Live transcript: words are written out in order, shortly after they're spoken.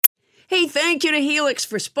Hey, thank you to Helix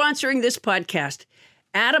for sponsoring this podcast.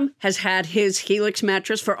 Adam has had his Helix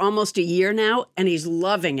mattress for almost a year now, and he's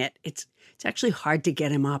loving it. It's actually hard to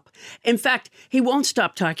get him up. In fact, he won't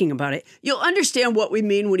stop talking about it. You'll understand what we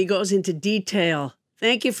mean when he goes into detail.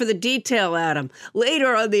 Thank you for the detail, Adam,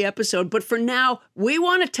 later on the episode. But for now, we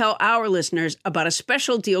want to tell our listeners about a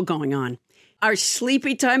special deal going on. Our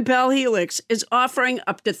Sleepy Time Pal Helix is offering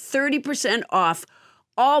up to 30% off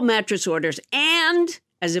all mattress orders and,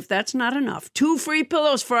 as if that's not enough, 2 free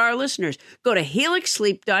pillows for our listeners. Go to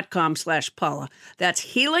helixsleep.com/Paula.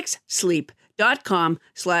 That's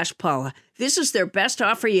helixsleep.com/Paula. This is their best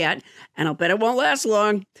offer yet, and I'll bet it won't last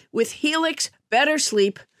long. With Helix, better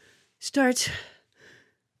sleep starts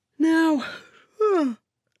now.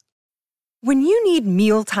 When you need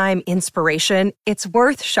mealtime inspiration, it's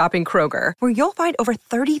worth shopping Kroger, where you'll find over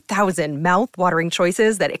 30,000 mouth-watering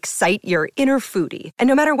choices that excite your inner foodie. And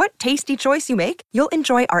no matter what tasty choice you make, you'll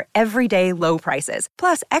enjoy our everyday low prices,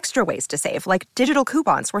 plus extra ways to save, like digital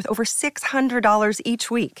coupons worth over $600 each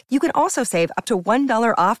week. You can also save up to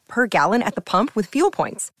 $1 off per gallon at the pump with fuel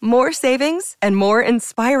points. More savings and more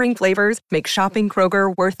inspiring flavors make shopping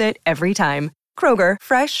Kroger worth it every time. Kroger,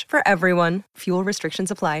 fresh for everyone. Fuel restrictions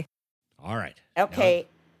apply. All right. Okay,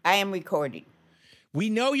 I am recording.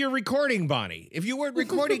 We know you're recording, Bonnie. If you weren't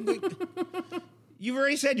recording, you've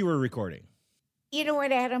already said you were recording. You know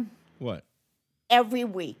what, Adam? What? Every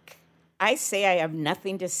week, I say I have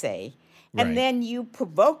nothing to say, and Right. then you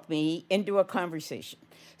provoke me into a conversation.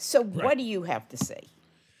 So what do you have to say?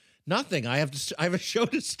 Nothing. I have a show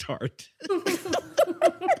to start.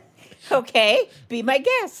 Okay, be my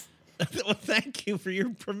guest. Well, thank you for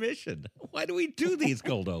your permission. Why do we do these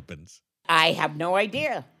cold opens? I have no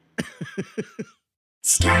idea.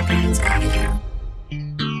 Scorpions Avenue.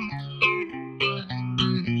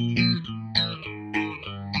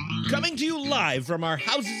 Coming to you live from our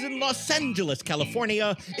houses in Los Angeles,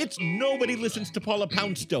 California, it's Nobody Listens to Paula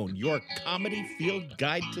Poundstone, your comedy field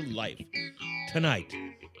guide to life. Tonight,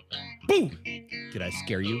 boo! Did I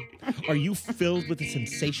scare you? Are you filled with a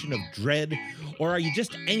sensation of dread? Or are you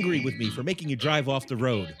just angry with me for making you drive off the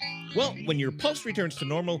road? Well, when your pulse returns to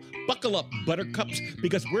normal, buckle up, buttercups,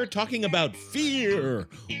 because we're talking about fear.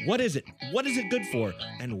 What is it? What is it good for?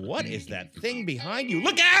 And what is that thing behind you?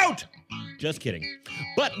 Look out! Just kidding.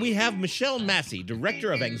 But we have Michelle Massey,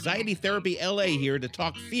 Director of Anxiety Therapy LA, here to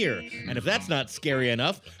talk fear. And if that's not scary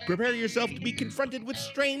enough, prepare yourself to be confronted with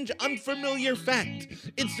strange, unfamiliar fact.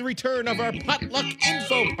 It's the return of our potluck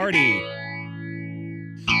info party.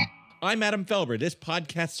 I'm Adam Felber, this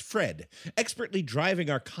podcast's Fred, expertly driving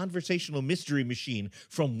our conversational mystery machine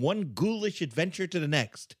from one ghoulish adventure to the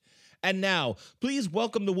next. And now, please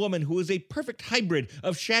welcome the woman who is a perfect hybrid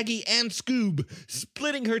of Shaggy and Scoob,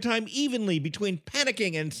 splitting her time evenly between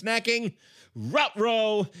panicking and snacking.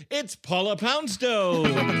 Ruh-roh, it's Paula Poundstone.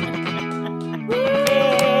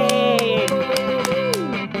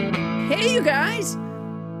 Hey, you guys.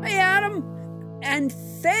 Hey, Adam. And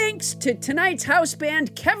thanks to tonight's house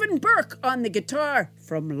band, Kevin Burke on the guitar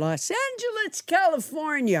from Los Angeles,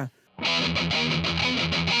 California.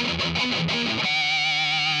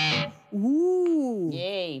 Ooh.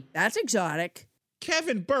 Yay. That's exotic.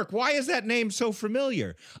 Kevin Burke, why is that name so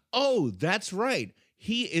familiar? Oh, that's right.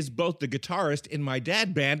 He is both the guitarist in my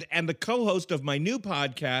dad band and the co-host of my new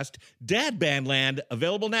podcast, Dad Band Land,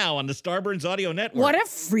 available now on the Starburns Audio Network. What a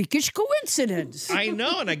freakish coincidence. I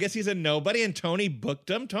know, and I guess he's a nobody, and Tony booked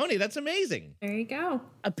him. Tony, that's amazing. There you go.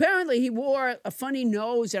 Apparently, he wore a funny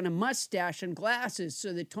nose and a mustache and glasses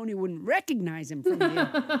so that Tony wouldn't recognize him from here.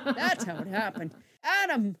 That's how it happened.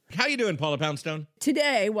 Adam. How you doing, Paula Poundstone?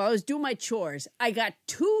 Today, while I was doing my chores, I got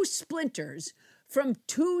 2 splinters from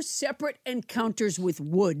 2 separate encounters with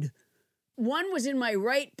wood. One was in my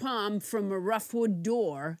right palm from a rough wood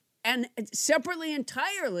door, and separately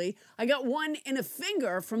entirely, I got one in a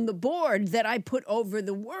finger from the board that I put over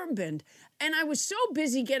the worm bin. And I was so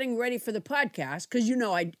busy getting ready for the podcast, because you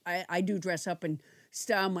know I do dress up and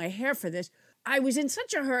style my hair for this. I was in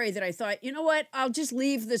such a hurry that I thought, you know what, I'll just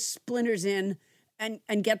leave the splinters in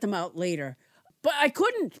and get them out later. But I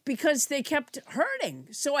couldn't because they kept hurting,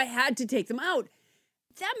 so I had to take them out.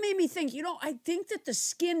 That made me think, you know, I think that the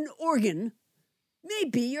skin organ may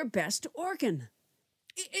be your best organ.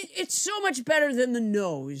 It's so much better than the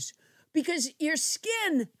nose because your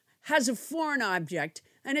skin has a foreign object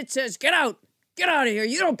and it says, get out of here,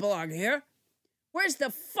 you don't belong here. Whereas the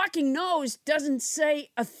fucking nose doesn't say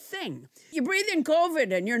a thing. You breathe in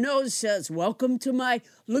COVID and your nose says, welcome to my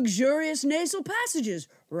luxurious nasal passages.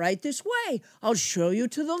 Right this way. I'll show you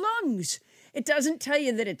to the lungs. It doesn't tell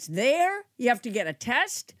you that it's there. You have to get a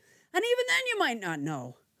test. And even then you might not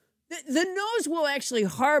know. The nose will actually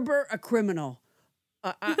harbor a criminal.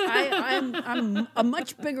 I'm a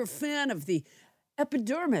much bigger fan of the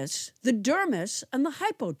epidermis, the dermis, and the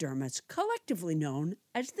hypodermis, collectively known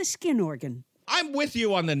as the skin organ. I'm with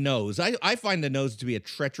you on the nose. I find the nose to be a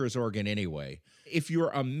treacherous organ anyway. If you're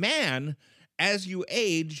a man, as you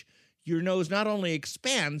age, your nose not only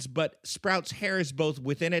expands, but sprouts hairs both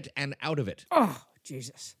within it and out of it. Oh,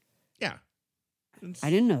 Jesus. Yeah. I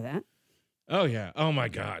didn't know that. Oh, yeah. Oh, my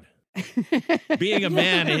God. Being a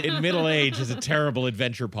man in middle age is a terrible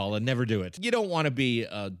adventure, Paula. Never do it. You don't want to be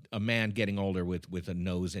a man getting older with a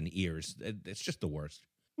nose and ears. It's just the worst.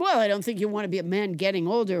 Well, I don't think you want to be a man getting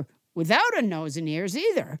older without a nose and ears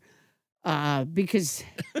either, because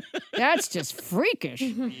that's just freakish.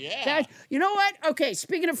 Yeah. You know what? Okay,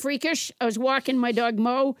 speaking of freakish, I was walking my dog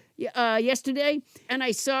Mo yesterday, and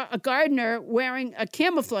I saw a gardener wearing a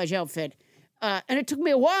camouflage outfit. And it took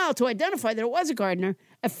me a while to identify that it was a gardener.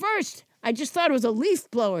 At first, I just thought it was a leaf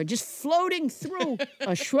blower just floating through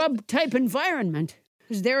a shrub-type environment.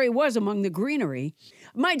 Because there he was among the greenery.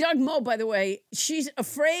 My dog Mo, by the way, she's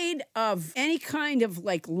afraid of any kind of,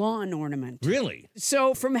 like, lawn ornament. Really?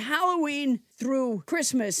 So from Halloween through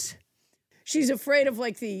Christmas, she's afraid of,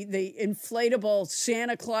 like, the inflatable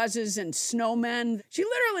Santa Clauses and snowmen. She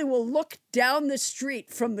literally will look down the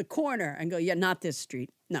street from the corner and go, yeah, not this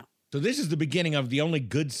street. No. So this is the beginning of the only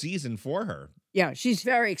good season for her. Yeah, she's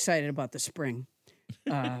very excited about the spring.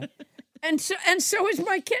 And so is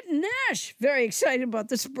my kitten Nash, very excited about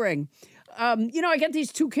the spring. I got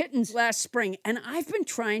these 2 kittens last spring, and I've been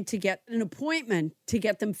trying to get an appointment to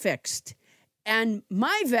get them fixed. And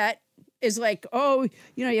my vet is like, oh,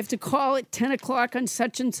 you have to call at 10 o'clock on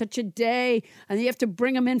such and such a day, and you have to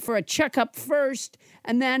bring them in for a checkup first,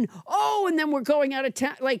 and then we're going out of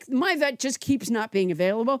town. Like, my vet just keeps not being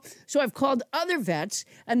available. So I've called other vets,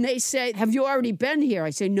 and they say, have you already been here?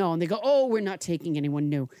 I say, no. And they go, oh, we're not taking anyone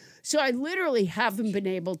new. So I literally haven't been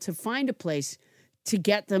able to find a place to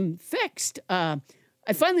get them fixed. I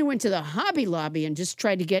finally went to the Hobby Lobby and just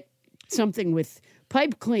tried to get something with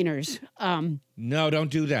pipe cleaners. No, don't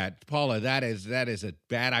do that. Paula, that is a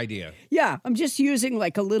bad idea. Yeah, I'm just using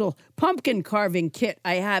like a little pumpkin carving kit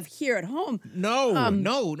I have here at home.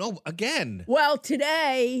 No, again. Well,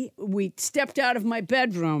 today we stepped out of my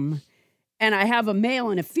bedroom and I have a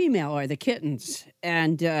male and a female are the kittens.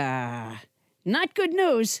 And not good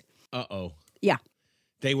news. Uh-oh. Yeah.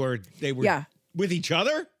 They were with each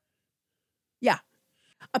other? Yeah.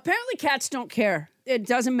 Apparently cats don't care. It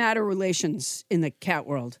doesn't matter relations in the cat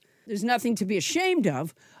world. There's nothing to be ashamed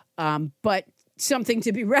of, but something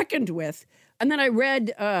to be reckoned with. And then I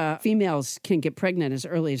read females can get pregnant as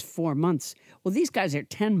early as 4 months. Well, these guys are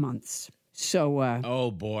 10 months. So,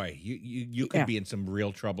 oh boy, you could be in some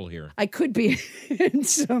real trouble here. I could be in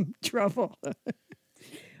some trouble.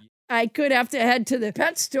 I could have to head to the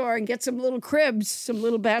pet store and get some little cribs, some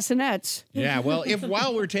little bassinets. Yeah, well, if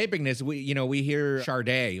while we're taping this, we hear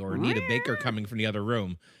Sade or Anita Baker coming from the other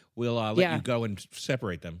room, we'll let you go and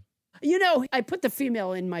separate them. I put the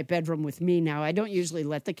female in my bedroom with me now. I don't usually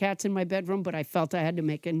let the cats in my bedroom, but I felt I had to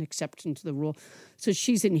make an exception to the rule. So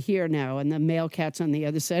she's in here now, and the male cat's on the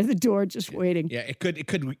other side of the door just waiting. Yeah, it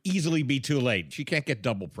could easily be too late. She can't get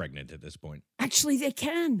double pregnant at this point. Actually, they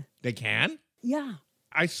can. They can? Yeah.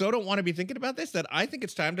 I so don't want to be thinking about this that I think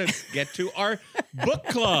it's time to get to our book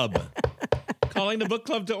club. Calling the book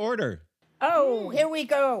club to order. Oh, here we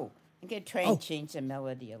go. I'm going to try and change the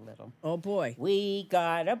melody a little. Oh, boy. We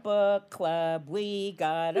got a book club. We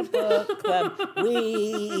got a book club.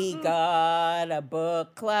 We got a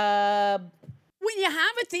book club. When you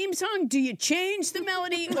have a theme song, do you change the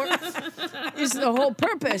melody? Or is the whole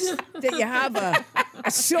purpose that you have a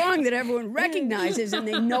song that everyone recognizes and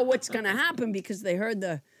they know what's going to happen because they heard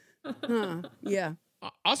the, yeah.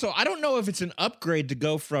 Also, I don't know if it's an upgrade to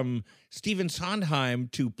go from Stephen Sondheim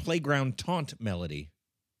to Playground Taunt melody.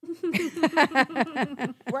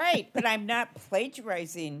 Right, but I'm not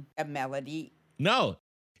plagiarizing a melody. No.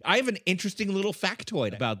 I have an interesting little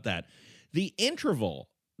factoid about that. The interval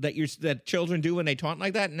that children do when they taunt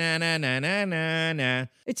like that, na na na na na na.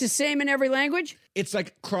 It's the same in every language? It's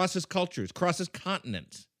like crosses cultures, crosses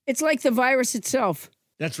continents. It's like the virus itself.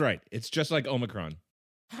 That's right. It's just like Omicron.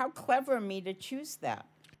 How clever of me to choose that.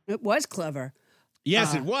 It was clever.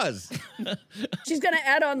 Yes, it was. She's going to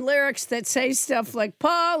add on lyrics that say stuff like,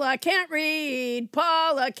 Paula can't read,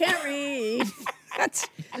 Paula can't read.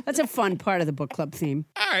 That's a fun part of the book club theme.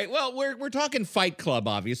 All right, well, we're talking Fight Club,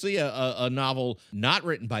 obviously, a novel not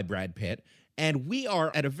written by Brad Pitt, and we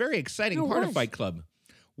are at a very exciting part of Fight Club.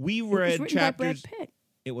 We read written chapters. by Brad Pitt.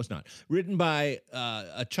 It was not. Written by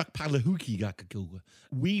Chuck Palahniuk.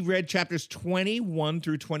 We read chapters 21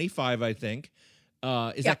 through 25, I think.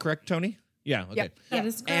 Is that correct, Tony? Yeah, okay. Yep. That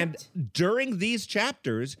is correct. And during these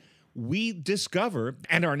chapters, we discover,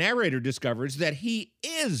 and our narrator discovers, that he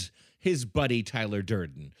is his buddy Tyler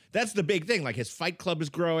Durden. That's the big thing. Like, his fight club is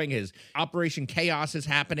growing, his Operation Chaos is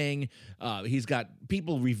happening. He's got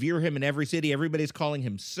people revere him in every city. Everybody's calling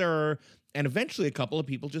him Sir. And eventually a couple of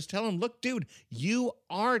people just tell him, look, dude, you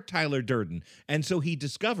are Tyler Durden. And so he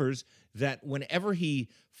discovers that whenever he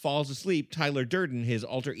falls asleep, Tyler Durden, his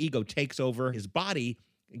alter ego, takes over his body,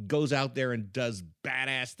 goes out there and does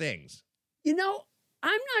badass things. You know,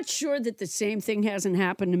 I'm not sure that the same thing hasn't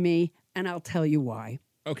happened to me, and I'll tell you why.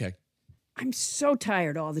 Okay. I'm so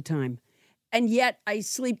tired all the time, and yet I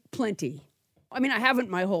sleep plenty. I mean, I haven't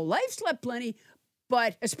my whole life slept plenty,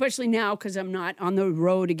 but especially now because I'm not on the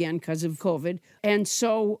road again because of COVID. And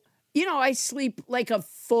so, you know, I sleep like a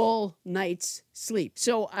full night's sleep.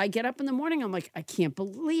 So I get up in the morning, I'm like, I can't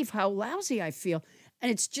believe how lousy I feel. And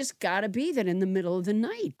it's just got to be that in the middle of the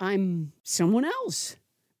night, I'm someone else.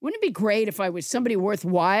 Wouldn't it be great if I was somebody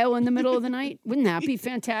worthwhile in the middle of the night? Wouldn't that be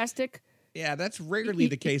fantastic? Yeah, that's rarely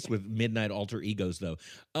the case with midnight alter egos, though.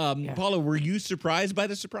 Paula, were you surprised by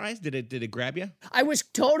the surprise? Did it grab you? I was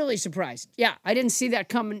totally surprised. Yeah, I didn't see that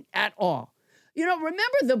coming at all. You know,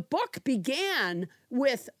 remember the book began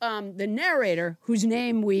with the narrator, whose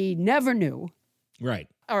name we never knew. Right.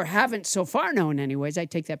 Or haven't so far known anyways, I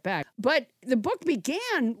take that back. But the book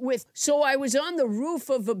began with, so I was on the roof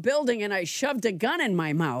of a building and I shoved a gun in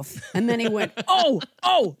my mouth. And then he went, oh,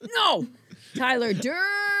 no. Tyler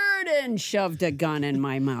Durden shoved a gun in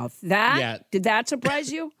my mouth. Did that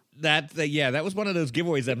surprise you? That was one of those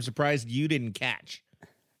giveaways I'm surprised you didn't catch.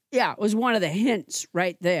 Yeah, it was one of the hints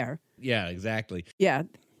right there. Yeah, exactly. Yeah.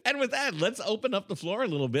 And with that, let's open up the floor a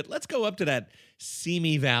little bit. Let's go up to that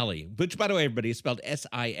Simi Valley, which, by the way, everybody, is spelled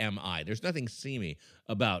S-I-M-I. There's nothing seamy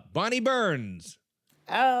about Bonnie Burns.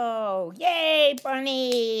 Oh, yay,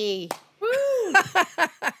 Bonnie! Woo!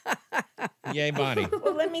 Yay, Bonnie.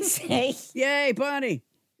 Well, let me say, Yay, Bonnie.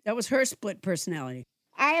 That was her split personality.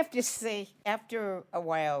 I have to say, after a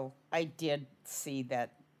while, I did see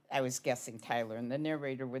that I was guessing Tyler and the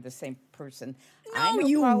narrator were the same person. I No, knew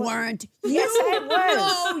you Paula- weren't. Yes, I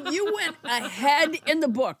was. No, you went ahead in the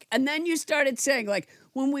book. And then you started saying, like,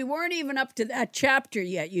 when we weren't even up to that chapter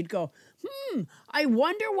yet, you'd go, I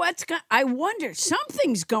wonder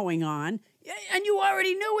something's going on. And you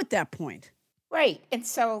already knew at that point. Right. And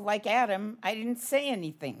so, like Adam, I didn't say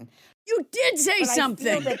anything. You did say But something.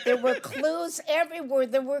 I feel that there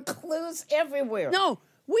were clues everywhere. No,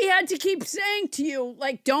 we had to keep saying to you,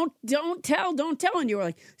 like, don't tell. And you were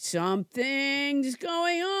like, something's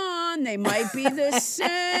going on. They might be the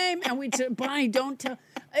same. And we'd say, Bonnie, don't tell.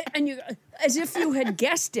 And you, as if you had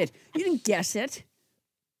guessed it. You didn't guess it.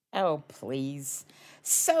 Oh, please.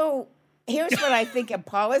 So here's what I think, and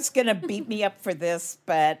Paula's going to beat me up for this,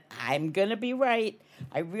 but I'm going to be right.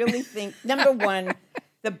 I really think, number one,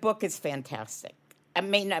 the book is fantastic. It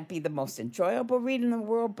may not be the most enjoyable read in the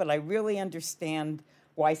world, but I really understand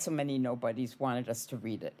why so many nobodies wanted us to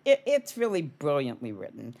read it. It's really brilliantly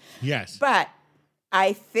written. Yes. But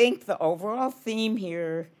I think the overall theme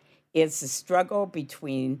here is the struggle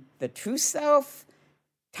between the true self,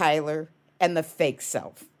 Tyler, and the fake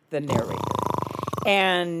self, the narrator.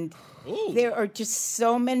 And there are just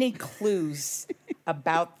so many clues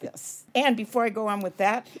about this. And before I go on with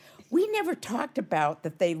that, we never talked about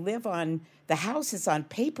that they live on, the house is on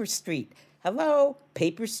Paper Street. Hello,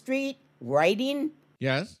 Paper Street, writing.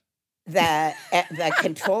 Yes. That the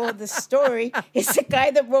control of the story is the guy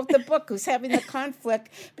that wrote the book who's having the conflict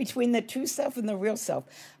between the true self and the real self.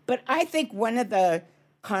 But I think one of the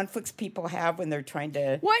conflicts people have when they're trying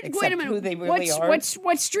to accept who they really are. What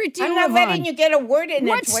street do you I'm live not letting on? you get a word in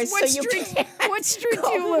What edgewise, so you can't. What street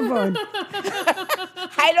do you live on?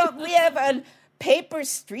 I don't live on Paper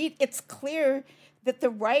Street. It's clear that the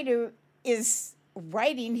writer is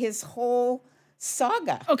writing his whole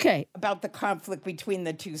saga about the conflict between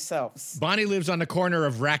the two selves. Bonnie lives on the corner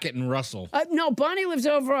of Racket and Russell. No, Bonnie lives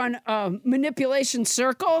over on Manipulation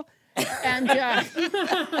Circle. And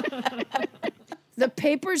the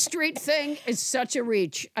Paper Street thing is such a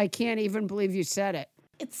reach. I can't even believe you said it.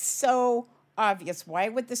 It's so obvious. Why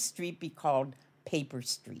would the street be called Paper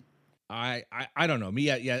Street? I don't know.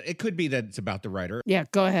 Yeah, it could be that it's about the writer. Yeah,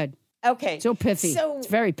 go ahead. Okay. So pithy. So, it's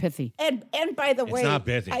very pithy. And by the way, not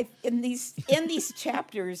pithy. In these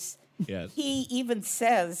chapters, Yes. he even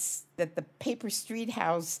says that the Paper Street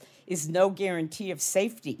house is no guarantee of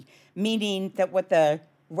safety, meaning that what the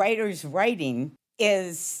writer's writing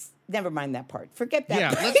is never mind that part. Forget that.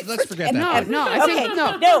 Yeah, part. let's forget that. No, I think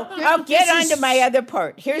no. I'll get on to my other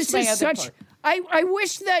part. Here's This my is other such. part. I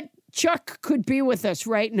wish that Chuck could be with us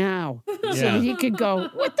right now, so Yeah. that he could go.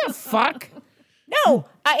 What the fuck? No,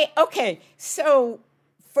 okay. So,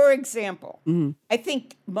 for example, I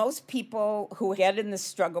think most people who get in the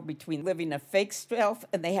struggle between living a fake self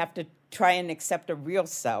and they have to try and accept a real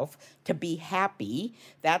self to be happy,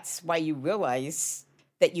 that's why you realize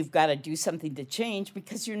that you've got to do something to change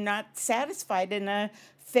because you're not satisfied in a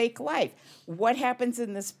fake life. What happens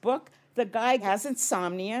in this book? The guy has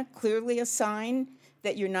insomnia, clearly a sign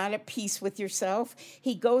that you're not at peace with yourself.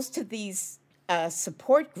 He goes to these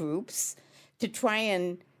support groups to try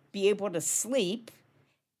and be able to sleep.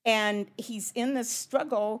 And he's in this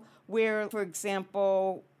struggle where, for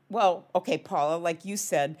example, well, okay, Paula, like you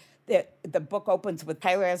said, the book opens with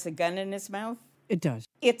Tyler has a gun in his mouth. It does.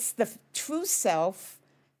 It's the true self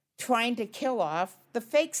trying to kill off the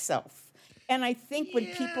fake self. And I think when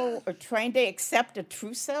people are trying to accept a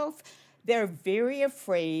true self, they're very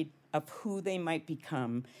afraid of who they might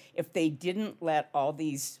become if they didn't let all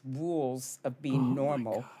these rules of being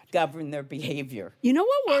normal govern their behavior. You know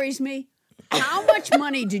what worries me? How much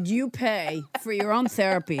money did you pay for your own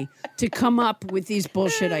therapy to come up with these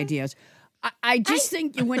bullshit ideas? I just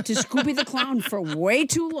think you went to Scooby the Clown for way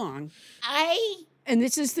too long. And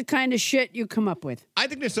this is the kind of shit you come up with. I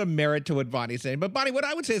think there's some merit to what Bonnie's saying. But Bonnie, what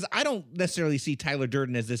I would say is I don't necessarily see Tyler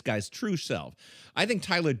Durden as this guy's true self. I think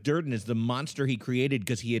Tyler Durden is the monster he created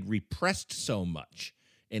because he had repressed so much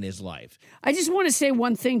in his life. I just want to say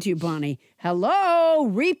one thing to you, Bonnie. Hello,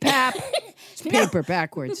 repap. It's paper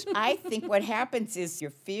backwards. I think what happens is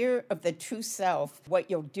your fear of the true self, what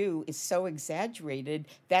you'll do is so exaggerated.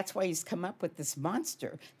 That's why he's come up with this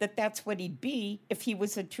monster, that's what he'd be if he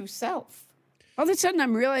was a true self. All of a sudden,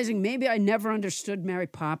 I'm realizing maybe I never understood Mary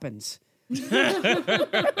Poppins. Oh,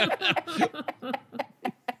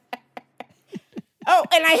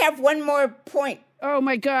 and I have one more point. Oh,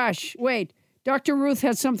 my gosh. Wait. Dr. Ruth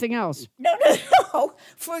has something else. No.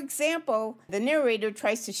 For example, the narrator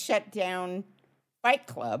tries to shut down Fight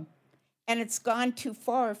Club, and it's gone too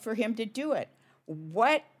far for him to do it.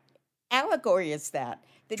 What allegory is that?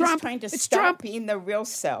 That Trump. he's trying to It's stop Trump. being the real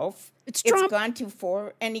self. It's Trump. Gone too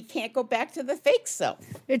far, and he can't go back to the fake self.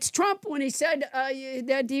 It's Trump when he said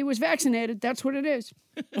that he was vaccinated. That's what it is.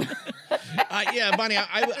 Yeah, Bonnie,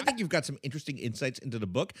 I think you've got some interesting insights into the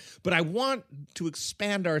book, but I want to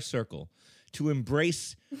expand our circle to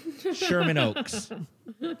embrace Sherman Oaks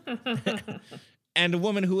and a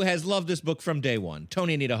woman who has loved this book from day one,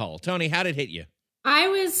 Tony Anita Hull. Tony, how did it hit you? I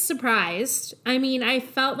was surprised. I mean, I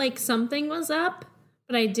felt like something was up,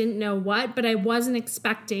 but I didn't know what, but I wasn't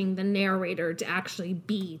expecting the narrator to actually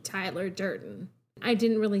be Tyler Durden. I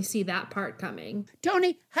didn't really see that part coming.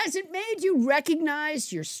 Tony, has it made you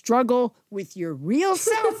recognize your struggle with your real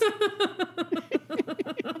self?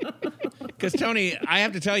 Because, Tony, I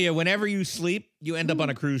have to tell you, whenever you sleep, you end up on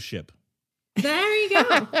a cruise ship. There you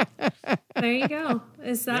go. There you go.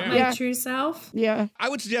 Is that my true self? Yeah. I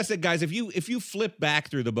would suggest that, guys, if you flip back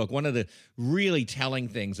through the book, one of the really telling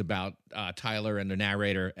things about Tyler and the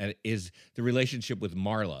narrator is the relationship with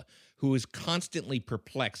Marla, who is constantly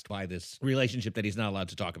perplexed by this relationship that he's not allowed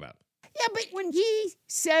to talk about. Yeah, but when he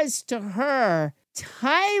says to her,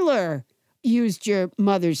 Tyler used your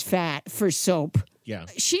mother's fat for soap,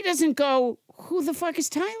 she doesn't go, who the fuck is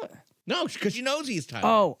Tyler? No, because she knows he's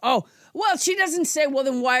Tyler. Oh. Well, she doesn't say, well,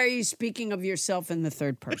 then why are you speaking of yourself in the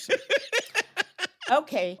third person?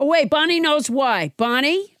 Okay. Oh, wait, Bonnie knows why.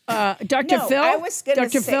 Bonnie? Dr. No, Phil? I was going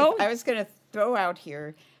Dr. Phil? I was going to throw out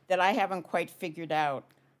here that I haven't quite figured out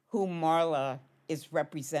who Marla is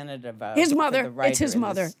representative of. His mother. It's his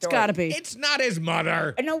mother. It's got to be. It's not his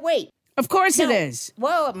mother. No, wait. Of course it is.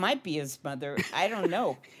 Well, it might be his mother. I don't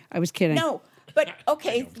know. I was kidding. No, but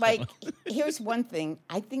okay, like, here's one thing.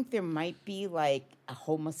 I think there might be, like, a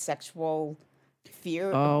homosexual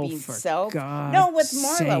fear of being for self. God's No, with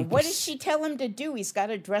Marla. sakes. What does she tell him to do? He's got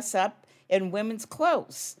to dress up in women's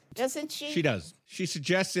clothes, doesn't she? She does. She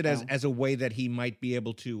suggests it as a way that he might be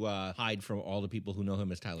able to hide from all the people who know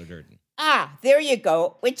him as Tyler Durden. Ah, there you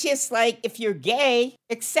go. Which is like, if you're gay,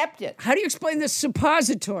 accept it. How do you explain this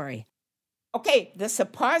suppository? Okay, the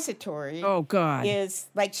suppository Oh, God. is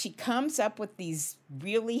like she comes up with these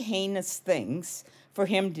really heinous things for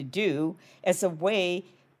him to do as a way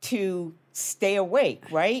to stay awake,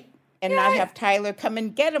 right? And not have Tyler come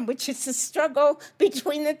and get him, which is the struggle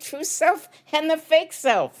between the true self and the fake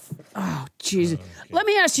self. Oh, Jesus. Let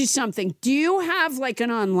me ask you something. Do you have like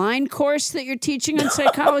an online course that you're teaching on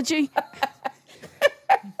psychology?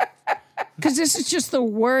 Because this is just the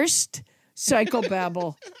worst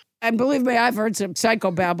psychobabble And believe me, I've heard some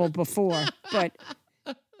psychobabble before, but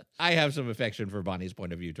I have some affection for Bonnie's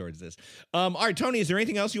point of view towards this. All right, Tony, is there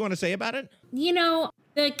anything else you want to say about it?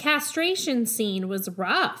 The castration scene was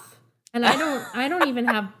rough. And I don't even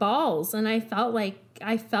have balls, and I felt like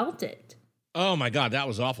I felt it. Oh my God, that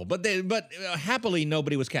was awful. But happily,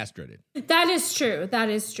 nobody was castrated. That is true.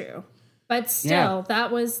 But still,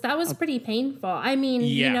 that was pretty painful. I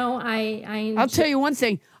mean, I'll tell you one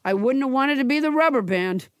thing. I wouldn't have wanted to be the rubber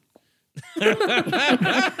band.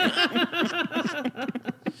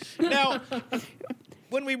 Now,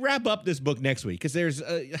 when we wrap up this book next week, because there's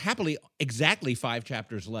happily exactly 5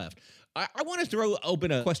 chapters left, I want to throw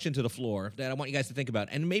open a question to the floor that I want you guys to think about.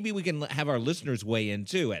 And maybe we can have our listeners weigh in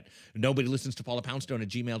too at Nobody Listens to Paula Poundstone at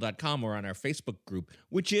gmail.com or on our Facebook group,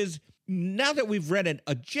 which is, now that we've read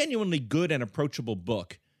a genuinely good and approachable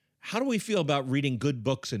book, how do we feel about reading good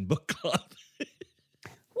books in book club?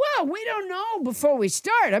 Well, we don't know before we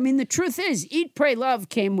start. I mean, the truth is, Eat, Pray, Love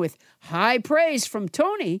came with high praise from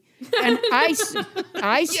Tony, and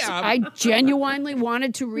I genuinely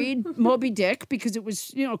wanted to read Moby Dick because it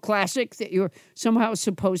was, classic that you're somehow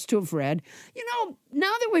supposed to have read.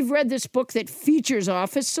 Now that we've read this book that features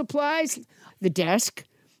office supplies, the desk,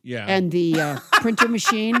 and the printer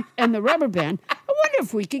machine, and the rubber band, I wonder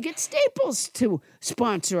if we could get Staples to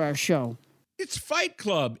sponsor our show. It's Fight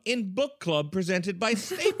Club in Book Club presented by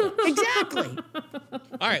Staples. Exactly.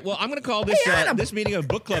 All right, well, I'm going to call this this meeting of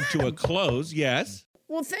Book Club to a close, yes.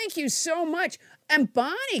 Well, thank you so much. And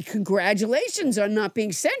Bonnie, congratulations on not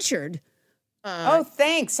being censured. Oh,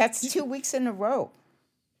 thanks. That's 2 weeks in a row.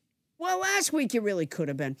 Well, last week you really could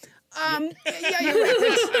have been. Yeah, you're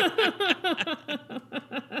right.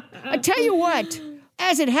 I tell you what,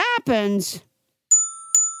 as it happens...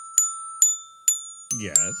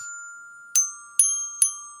 Yes.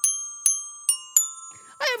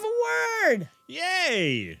 I have a word.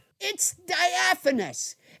 Yay. It's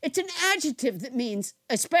diaphanous. It's an adjective that means,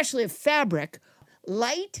 especially of fabric,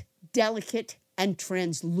 light, delicate, and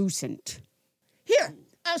translucent. Here,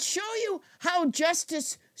 I'll show you how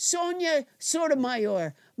Justice Sonia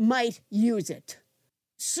Sotomayor might use it.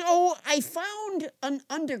 So I found an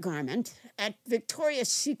undergarment at Victoria's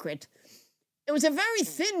Secret. It was a very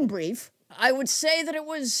thin brief. I would say that it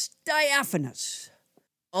was diaphanous.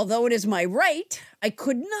 Although it is my right, I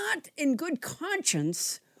could not, in good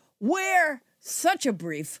conscience, wear such a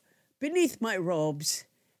brief beneath my robes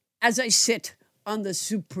as I sit on the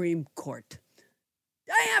Supreme Court.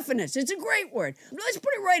 Diaphanous, it's a great word. Let's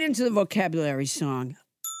put it right into the vocabulary song.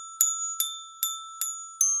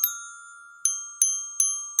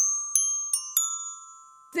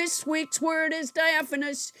 This week's word is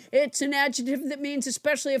diaphanous. It's an adjective that means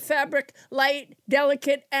especially of fabric, light,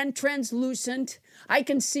 delicate, and translucent. I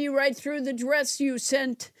can see right through the dress you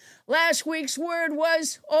sent. Last week's word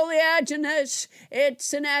was oleaginous.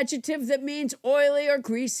 It's an adjective that means oily or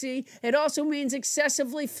greasy. It also means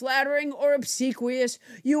excessively flattering or obsequious.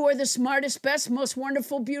 You are the smartest, best, most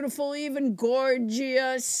wonderful, beautiful, even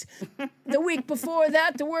gorgeous. The week before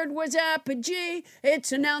that, the word was apogee.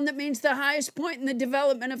 It's a noun that means the highest point in the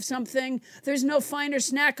development of something. There's no finer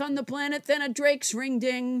snack on the planet than a Drake's ring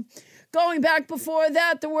ding. Going back before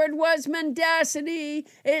that, the word was mendacity.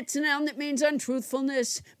 It's a noun that means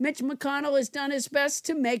untruthfulness. Mitch McConnell has done his best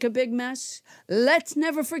to make a big mess. Let's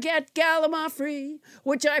never forget gallimaufry,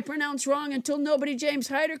 which I pronounced wrong until nobody James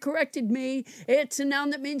Hyder corrected me. It's a noun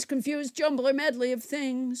that means confused jumble or medley of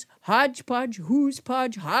things. Hodgepodge, who's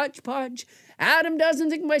podge, hodgepodge. Adam doesn't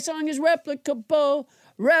think my song is replicable.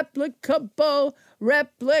 Replicable,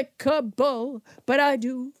 replicable. But I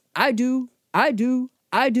do.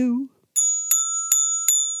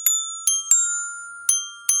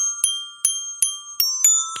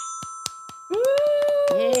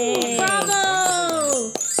 Woo!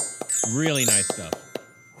 Bravo! Really nice stuff.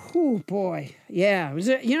 Oh boy, yeah.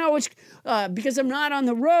 It's because I'm not on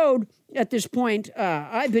the road at this point.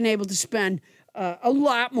 I've been able to spend a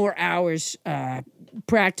lot more hours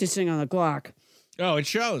practicing on the Glock. Oh, it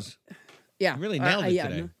shows. Yeah, You really nailed it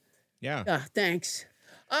today. Yeah. Thanks,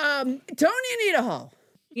 Tony Anita Hall.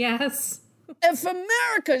 Yes. If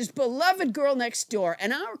America's beloved girl next door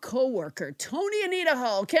and our coworker, Tony Anita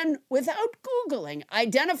Hall, can, without Googling,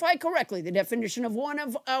 identify correctly the definition of one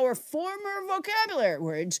of our former vocabulary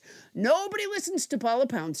words, Nobody Listens to Paula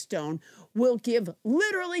Poundstone will give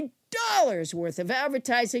literally dollars worth of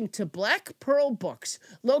advertising to Black Pearl Books,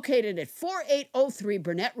 located at 4803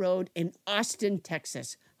 Burnett Road in Austin,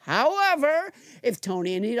 Texas. However, if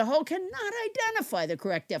Tony Anita Hall cannot identify the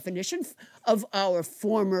correct definition of our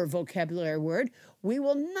former vocabulary word, we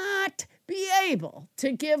will not be able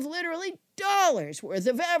to give literally dollars worth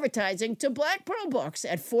of advertising to Black Pearl Books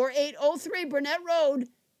at 4803 Burnett Road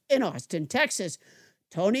in Austin, Texas.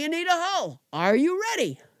 Tony and Anita Hull, are you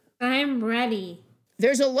ready? I'm ready.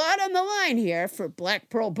 There's a lot on the line here for Black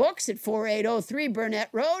Pearl Books at 4803 Burnett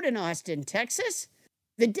Road in Austin, Texas.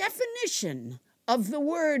 The definition of the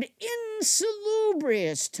word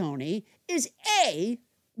insalubrious, Tony, is A,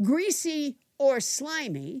 greasy or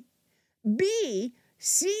slimy, B,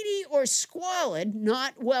 seedy or squalid,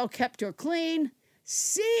 not well kept or clean,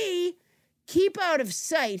 C, keep out of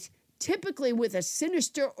sight, typically with a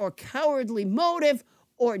sinister or cowardly motive,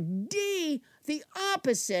 or D, the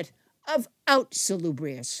opposite of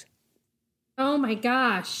outsalubrious. Oh my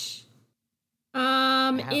gosh.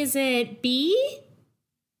 Is it B?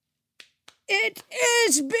 It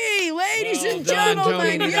is B, ladies Well and done,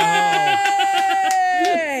 gentlemen. Tony. Yay!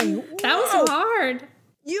 That was hard.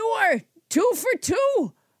 You are 2 for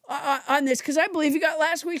 2 on this because I believe you got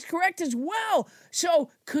last week's correct as well. So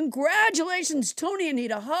congratulations, Tony and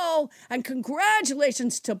Anita Hull, and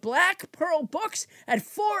congratulations to Black Pearl Books at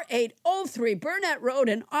 4803 Burnett Road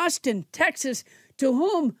in Austin, Texas, to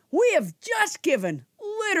whom we have just given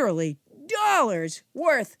literally dollars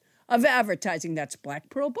worth of advertising. That's Black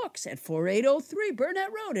Pearl Books at 4803 Burnett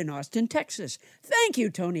Road in Austin, Texas. Thank you,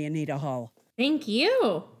 Tony and Anita Hull. Thank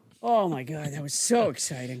you. Oh my God, that was so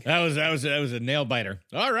exciting. That was a nail biter.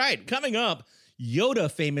 All right, coming up,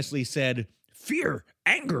 Yoda famously said, "Fear,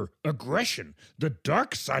 anger, aggression, the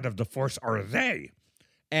dark side of the Force are they."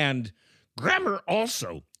 And grammar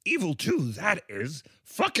also, evil too, that is.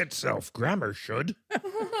 Fuck itself, grammar should.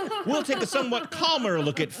 We'll take a somewhat calmer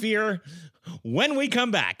look at fear when we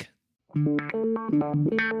come back.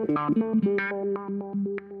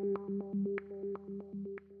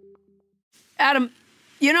 Adam,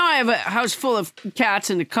 you know I have a house full of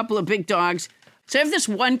cats and a couple of big dogs. So I have this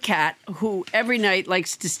one cat who every night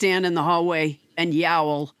likes to stand in the hallway and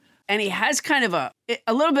yowl. And he has kind of a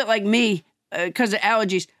little bit like me because of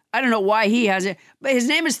allergies. I don't know why he has it, but his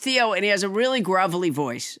name is Theo, and he has a really grovelly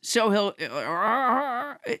voice. So he'll,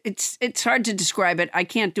 it's hard to describe it. I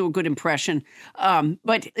can't do a good impression,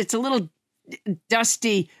 but it's a little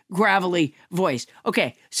dusty, gravelly voice.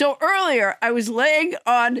 Okay, so earlier I was laying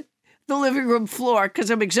on the living room floor because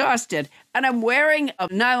I'm exhausted, and I'm wearing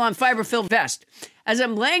a nylon fiber-filled vest. As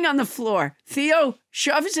I'm laying on the floor, Theo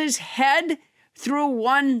shoves his head through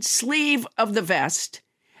one sleeve of the vest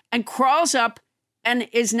and crawls up and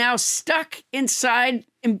is now stuck inside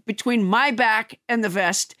in between my back and the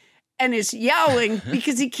vest and is yowling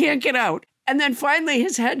because he can't get out. And then finally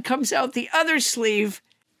his head comes out the other sleeve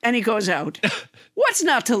and he goes out. What's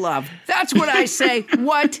not to love? That's what I say.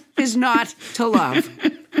 What is not to love?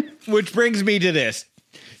 Which brings me to this.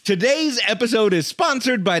 Today's episode is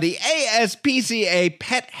sponsored by the ASPCA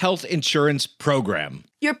Pet Health Insurance Program.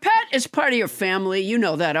 Your pet is part of your family, you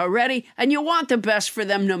know that already, and you want the best for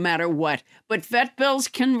them no matter what. But vet bills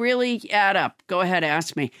can really add up. Go ahead,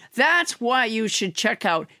 ask me. That's why you should check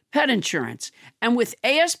out pet insurance. And with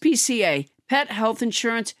ASPCA Pet Health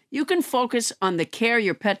Insurance, you can focus on the care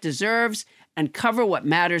your pet deserves and cover what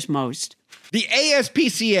matters most. The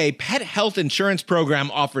ASPCA Pet Health Insurance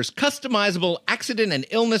Program offers customizable accident and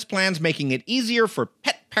illness plans, making it easier for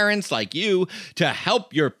pet parents like you to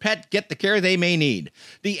help your pet get the care they may need.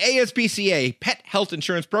 The ASPCA Pet Health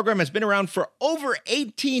Insurance Program has been around for over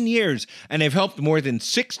 18 years, and they've helped more than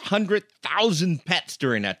 600,000 pets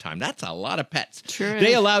during that time. That's a lot of pets. Sure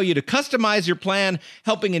They is. allow you to customize your plan,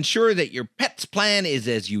 helping ensure that your pet's plan is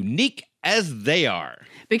as unique as they are.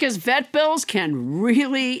 Because vet bills can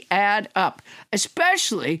really add up,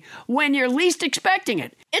 especially when you're least expecting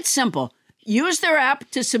it. It's simple. Use their app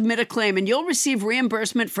to submit a claim, and you'll receive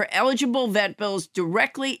reimbursement for eligible vet bills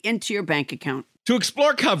directly into your bank account. To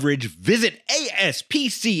explore coverage, visit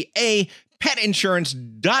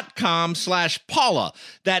ASPCAPetInsurance.com/Paula.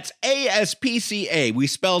 That's ASPCA. We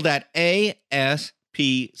spelled that ASPCA.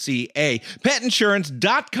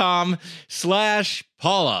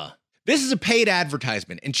 Petinsurance.com/Paula. This is a paid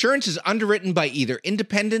advertisement. Insurance is underwritten by either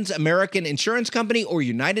Independence American Insurance Company or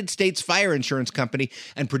United States Fire Insurance Company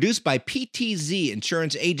and produced by PTZ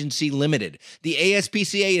Insurance Agency Limited. The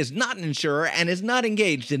ASPCA is not an insurer and is not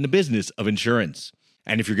engaged in the business of insurance.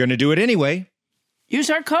 And if you're going to do it anyway, Use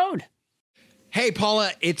our code. Hey,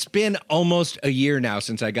 Paula, it's been almost a year now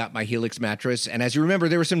since I got my Helix mattress. And as you remember,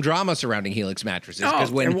 there was some drama surrounding Helix mattresses. Because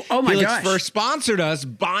when oh my Helix gosh. first sponsored us,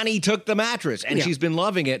 Bonnie took the mattress. And Yeah. she's been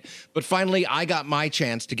loving it. But finally, I got my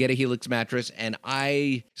chance to get a Helix mattress. And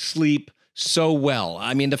I sleep so well.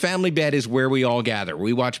 I mean, the family bed is where we all gather.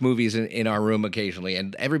 We watch movies in our room occasionally,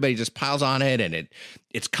 and everybody just piles on it, and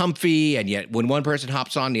it's comfy, and yet when one person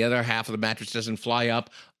hops on, the other half of the mattress doesn't fly up.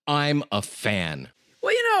 I'm a fan.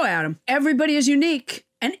 Well, you know, Adam, everybody is unique,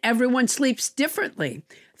 and everyone sleeps differently.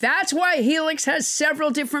 That's why Helix has several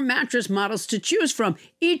different mattress models to choose from,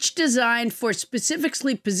 each designed for specific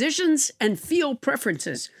sleep positions and feel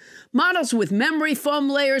preferences. Models with memory foam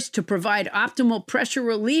layers to provide optimal pressure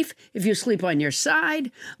relief if you sleep on your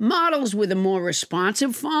side. Models with a more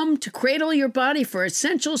responsive foam to cradle your body for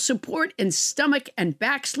essential support in stomach and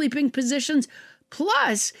back sleeping positions.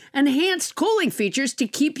 Plus, enhanced cooling features to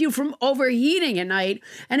keep you from overheating at night.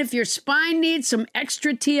 And if your spine needs some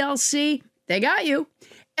extra TLC, they got you.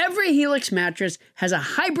 Every Helix mattress has a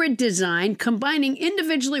hybrid design combining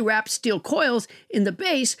individually wrapped steel coils in the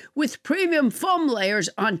base with premium foam layers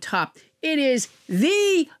on top. It is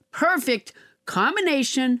the perfect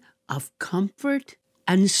combination of comfort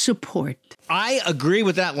and support. I agree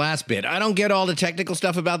with that last bit. I don't get all the technical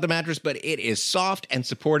stuff about the mattress, but it is soft and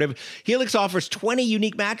supportive. Helix offers 20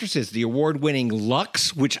 unique mattresses, the award-winning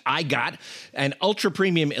Luxe, which I got, and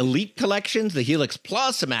ultra-premium Elite collections, the Helix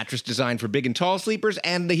Plus, a mattress designed for big and tall sleepers,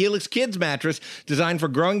 and the Helix Kids mattress, designed for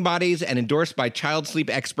growing bodies and endorsed by child sleep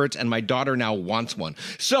experts, and my daughter now wants one.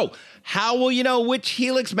 So, how will you know which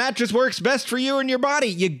Helix mattress works best for you and your body?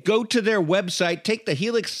 You go to their website, take the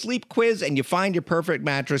Helix sleep quiz, and you find your perfect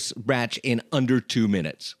mattress match in under 2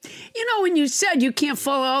 minutes. You know, when you said you can't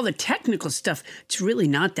follow all the technical stuff, it's really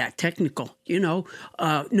not that technical. You know,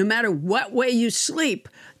 no matter what way you sleep,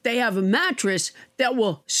 they have a mattress that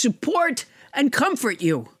will support and comfort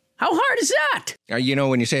you. How hard is that? You know,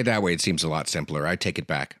 when you say it that way, it seems a lot simpler. I take it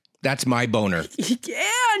back. That's my boner.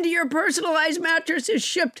 And your personalized mattress is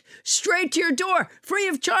shipped straight to your door, free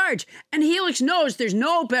of charge. And Helix knows there's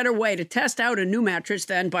no better way to test out a new mattress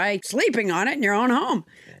than by sleeping on it in your own home.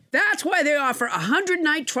 That's why they offer a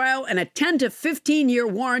 100-night trial and a 10 to 15-year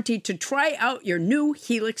warranty to try out your new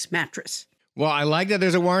Helix mattress. Well, I like that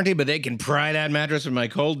there's a warranty, but they can pry that mattress with my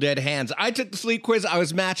cold, dead hands. I took the sleep quiz. I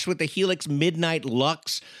was matched with the Helix Midnight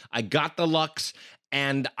Luxe. I got the Luxe,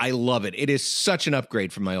 and I love it. It is such an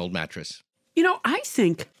upgrade from my old mattress. You know, I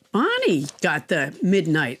think Bonnie got the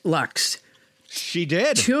Midnight Luxe. She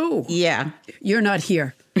did. Too. Yeah. You're not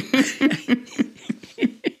here.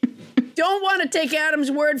 Don't want to take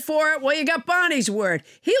Adam's word for it? Well, you got Bonnie's word.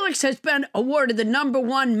 Helix has been awarded the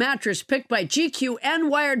 #1 mattress picked by GQ and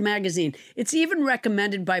Wired magazine. It's even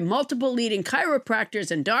recommended by multiple leading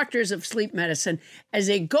chiropractors and doctors of sleep medicine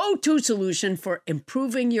as a go-to solution for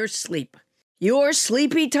improving your sleep. Your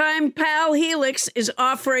sleepy time pal Helix is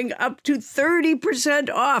offering up to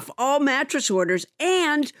 30% off all mattress orders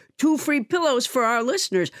and 2 free pillows for our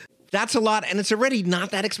listeners. That's a lot, and it's already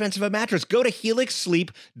not that expensive a mattress. Go to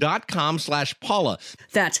helixsleep.com/Paula.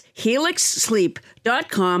 That's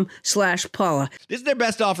helixsleep.com/Paula. This is their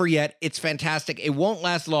best offer yet. It's fantastic. It won't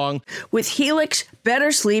last long. With Helix,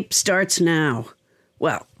 better sleep starts now.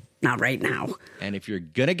 Well, not right now. And if you're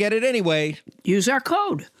going to get it anyway, use our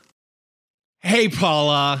code. Hey,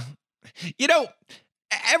 Paula. You know,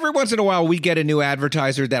 every once in a while, we get a new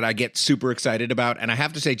advertiser that I get super excited about. And I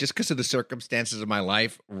have to say, just because of the circumstances of my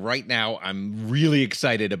life, right now, I'm really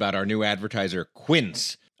excited about our new advertiser,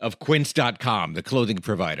 Quince, of Quince.com, the clothing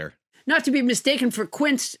provider. Not to be mistaken for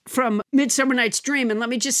Quince from Midsummer Night's Dream. And let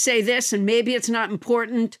me just say this, and maybe it's not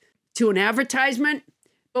important to an advertisement,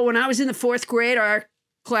 but when I was in the 4th grade, our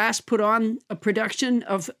class put on a production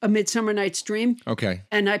of A Midsummer Night's Dream. Okay.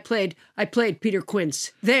 And I played Peter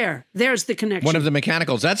Quince. There's the connection. One of the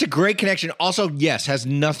mechanicals. That's a great connection. Also, yes, has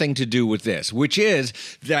nothing to do with this, which is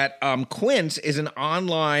that Quince is an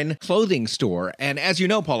online clothing store. And as you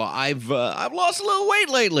know, Paula, I've lost a little weight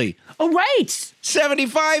lately. Oh, right.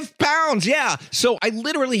 75 pounds, yeah. So I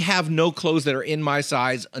literally have no clothes that are in my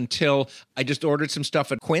size until I just ordered some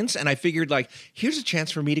stuff at Quince. And I figured, like, here's a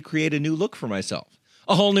chance for me to create a new look for myself.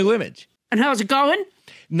 A whole new image. And how's it going?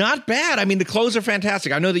 Not bad. I mean, the clothes are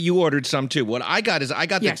fantastic. I know that you ordered some too. What I got is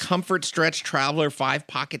the Comfort Stretch Traveler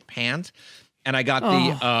 5-pocket pants. And I got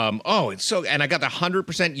and I got the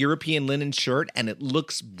 100% European linen shirt, and it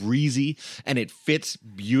looks breezy and it fits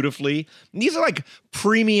beautifully. And these are like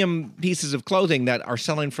premium pieces of clothing that are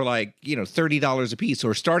selling for like, $30 a piece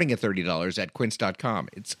or starting at $30 at quince.com.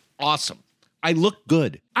 It's awesome. I look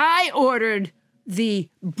good. I ordered the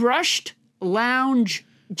brushed lounge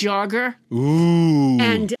jogger. Ooh.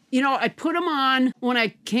 And, I put them on when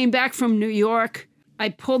I came back from New York. I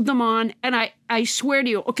pulled them on, and I swear to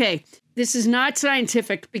you, okay, this is not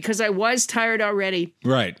scientific because I was tired already.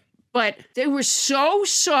 Right. But they were so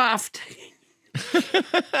soft.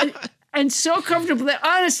 and so comfortable that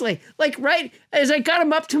honestly, like right as I got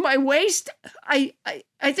them up to my waist, I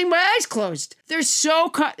think my eyes closed. They're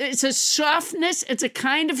so, it's a softness. It's a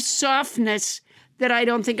kind of softness that I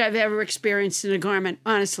don't think I've ever experienced in a garment,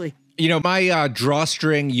 honestly. You know, my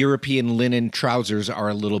drawstring European linen trousers are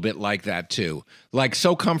a little bit like that too. Like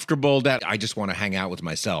so comfortable that I just want to hang out with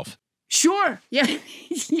myself. Sure. Yeah.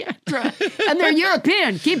 Yeah. And they're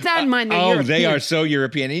European. Keep that in mind. European. They are so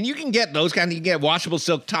European. And you can get those you can get washable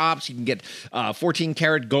silk tops. You can get 14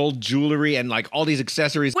 karat gold jewelry and like all these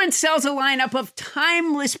accessories. Quince sells a lineup of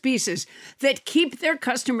timeless pieces that keep their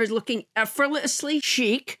customers looking effortlessly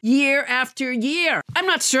chic year after year. I'm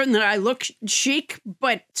not certain that I look chic,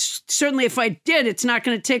 but certainly if I did, it's not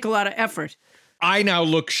going to take a lot of effort. I now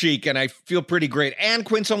look chic and I feel pretty great. And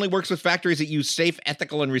Quince only works with factories that use safe,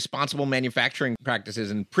 ethical, and responsible manufacturing practices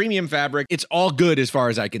and premium fabric. It's all good as far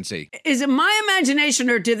as I can see. Is it my imagination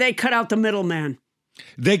or did they cut out the middleman?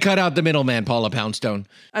 They cut out the middleman, Paula Poundstone.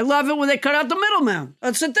 I love it when they cut out the middleman.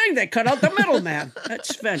 That's the thing. They cut out the middleman.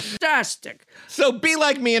 That's fantastic. So be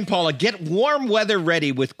like me and Paula. Get warm weather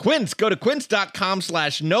ready with Quince. Go to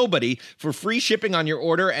quince.com/nobody for free shipping on your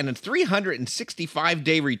order and a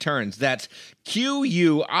 365-day returns. That's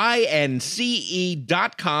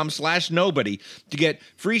QUINCE.com/nobody to get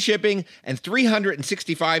free shipping and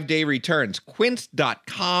 365-day returns.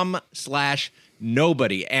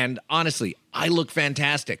 Quince.com/nobody. And honestly, I look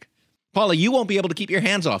fantastic. Paula, you won't be able to keep your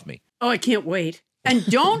hands off me. Oh, I can't wait. And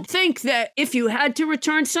don't think that if you had to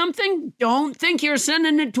return something, don't think you're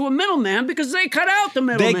sending it to a middleman because they cut out the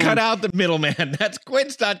middleman. They cut out the middleman. That's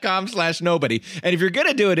quince.com/nobody. And if you're going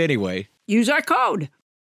to do it anyway, use our code.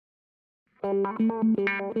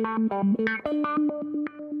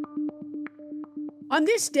 On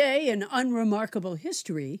this day in unremarkable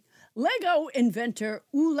history, Lego inventor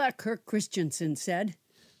Ulla Kirk Christensen said,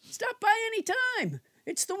 "Stop by any time.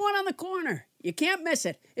 It's the one on the corner. You can't miss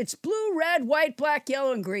it. It's blue, red, white, black,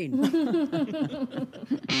 yellow, and green."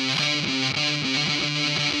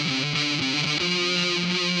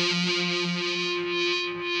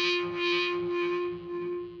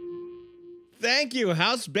 Thank you,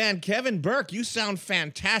 house band Kevin Burke. You sound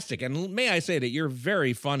fantastic. And may I say that you're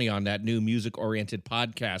very funny on that new music-oriented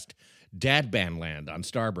podcast, Dad Band Land on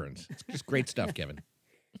Starburns. It's just great stuff, Kevin.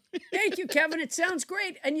 Thank you, Kevin. It sounds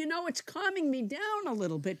great. And you know, it's calming me down a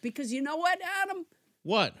little bit because you know what, Adam?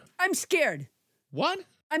 What? I'm scared. What?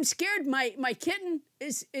 I'm scared my kitten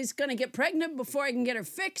is going to get pregnant before I can get her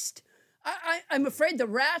fixed. I'm afraid the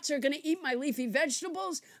rats are going to eat my leafy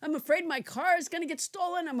vegetables. I'm afraid my car is going to get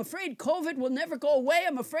stolen. I'm afraid COVID will never go away.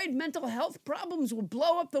 I'm afraid mental health problems will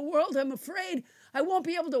blow up the world. I'm afraid I won't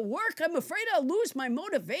be able to work. I'm afraid I'll lose my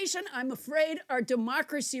motivation. I'm afraid our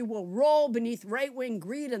democracy will roll beneath right-wing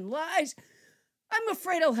greed and lies. I'm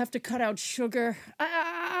afraid I'll have to cut out sugar.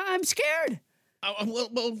 I'm scared.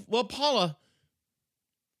 Well, Paula,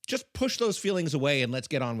 just push those feelings away and let's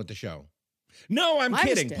get on with the show. No, I'm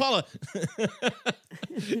kidding. Mistake. Paula,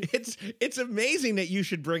 it's amazing that you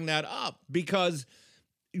should bring that up because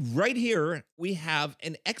right here we have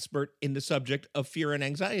an expert in the subject of fear and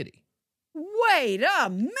anxiety. Wait a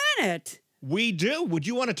minute. We do. Would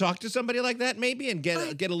you want to talk to somebody like that maybe and get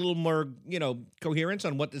a little more, coherence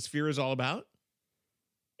on what this fear is all about?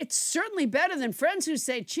 It's certainly better than friends who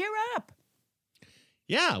say, cheer up.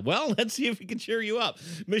 Yeah, well, let's see if we can cheer you up.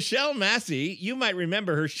 Michelle Massey, you might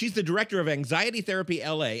remember her. She's the director of Anxiety Therapy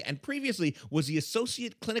LA and previously was the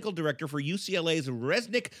associate clinical director for UCLA's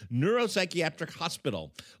Resnick Neuropsychiatric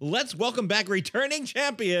Hospital. Let's welcome back returning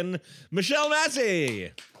champion, Michelle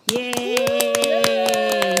Massey. Yay!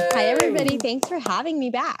 Hi, everybody. Thanks for having me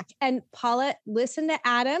back. And Paula, listen to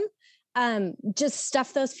Adam. Just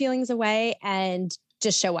stuff those feelings away and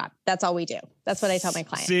just show up. That's all we do. That's what I tell my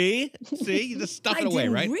clients. See, you just stuff it away,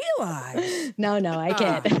 right? I didn't realize. No, I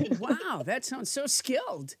can't. Wow, that sounds so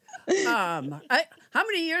skilled. How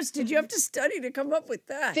many years did you have to study to come up with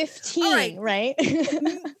that? 15, right?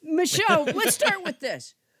 Michelle, let's start with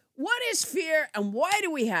this. What is fear and why do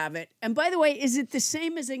we have it? And by the way, is it the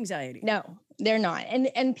same as anxiety? No, they're not.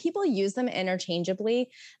 And people use them interchangeably.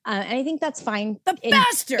 And I think that's fine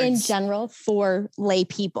bastards! In general for lay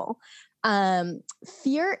people.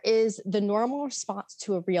 Fear is the normal response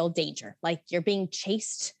to a real danger. Like you're being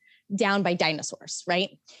chased down by dinosaurs,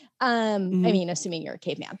 right? I mean, assuming you're a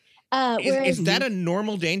caveman. Is that a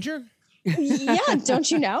normal danger? Yeah.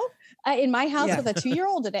 Don't you know? In my house with a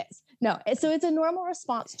 2-year-old, it is. No, so it's a normal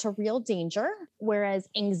response to real danger, whereas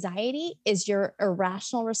anxiety is your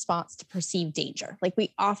irrational response to perceived danger. Like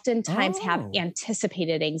we oftentimes have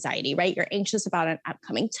anticipated anxiety, right? You're anxious about an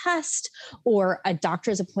upcoming test or a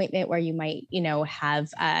doctor's appointment where you might, have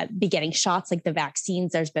be getting shots like the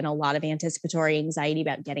vaccines. There's been a lot of anticipatory anxiety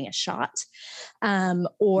about getting a shot,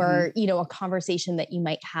 or a conversation that you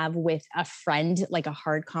might have with a friend, like a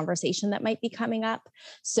hard conversation that might be coming up.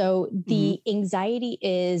 So the anxiety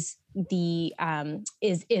is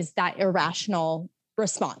that irrational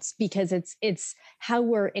response because it's how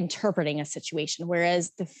we're interpreting a situation.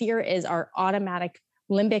 Whereas the fear is our automatic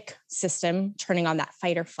limbic system turning on that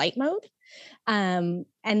fight or flight mode. And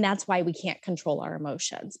that's why we can't control our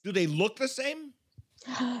emotions. Do they look the same?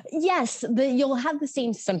 Yes, you'll have the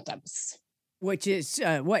same symptoms. Which is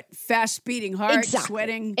fast beating heart,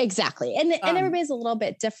 sweating. Exactly. And everybody's a little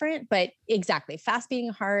bit different, but exactly. Fast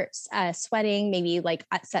beating heart, sweating, maybe like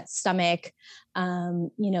upset stomach,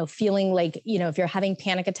 feeling like, if you're having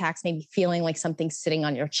panic attacks, maybe feeling like something's sitting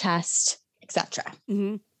on your chest, etc.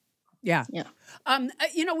 Mm-hmm. Yeah. Yeah.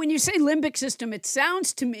 When you say limbic system, it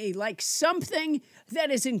sounds to me like something that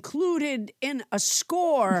is included in a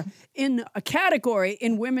score in a category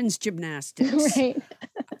in women's gymnastics. Right.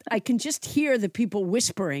 I can just hear the people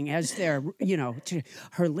whispering as they're,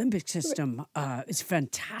 her limbic system is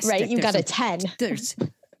fantastic. Right. You got a 10. There's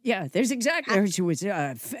exactly. She was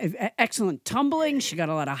excellent tumbling. She got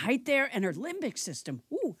a lot of height there, and her limbic system.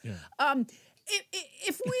 Ooh. Yeah.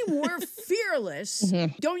 If we were fearless,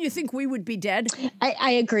 don't you think we would be dead?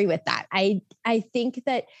 I agree with that. I think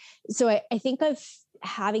that. So I think of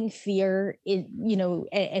having fear,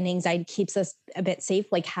 and anxiety keeps us a bit safe.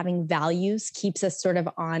 Like having values keeps us sort of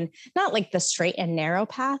on not like the straight and narrow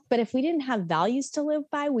path, but if we didn't have values to live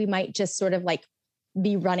by, we might just sort of like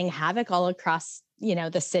be running havoc all across,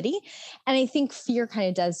 the city. And I think fear kind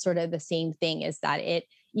of does sort of the same thing, is that it,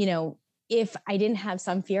 if I didn't have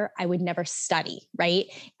some fear, I would never study, right?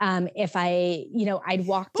 If I'd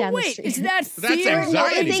walk down the street. Is that fear? That's anxiety.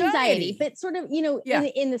 No, it's anxiety, but sort of,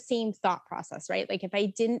 in the same thought process, right? Like if I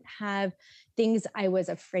didn't have things I was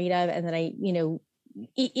afraid of, and then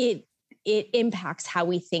it impacts how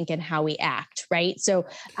we think and how we act, right? So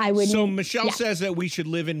I would. So Michelle says that we should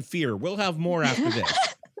live in fear. We'll have more after this.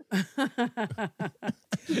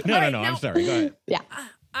 No, I'm sorry. Go ahead. Yeah.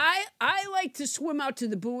 I like to swim out to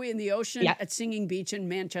the buoy in the ocean at Singing Beach in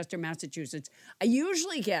Manchester, Massachusetts. I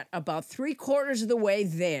usually get about 3/4 of the way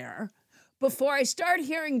there before I start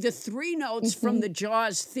hearing the 3 notes from the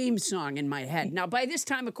Jaws theme song in my head. Now, by this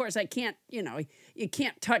time, of course, I can't, you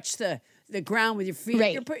can't touch the ground with your feet.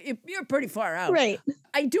 Right. You're pretty far out. Right.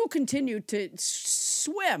 I do continue to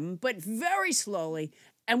swim, but very slowly.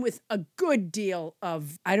 And with a good deal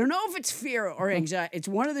of, I don't know if it's fear or anxiety. It's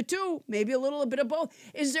one of the two, maybe a little bit of both.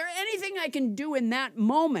 Is there anything I can do in that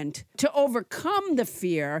moment to overcome the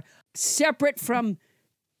fear, separate from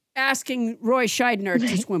asking Roy Scheidner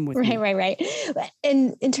to swim with me? Right.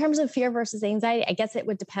 And in terms of fear versus anxiety, I guess it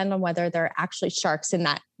would depend on whether there are actually sharks in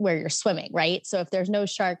that where you're swimming, right? So if there's no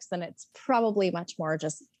sharks, then it's probably much more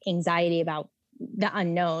just anxiety about the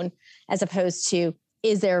unknown, as opposed to,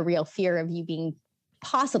 is there a real fear of you being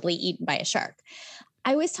possibly eaten by a shark?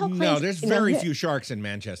 I always tell clients. No, there's very few sharks in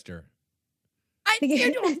Manchester.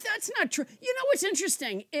 That's not true. What's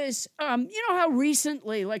interesting is, how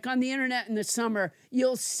recently, like on the internet in the summer,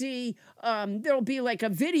 you'll see there'll be like a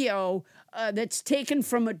video that's taken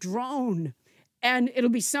from a drone, and it'll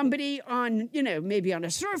be somebody on, maybe on a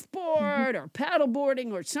surfboard or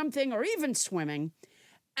paddleboarding or something, or even swimming,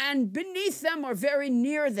 and beneath them or very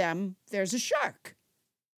near them, there's a shark.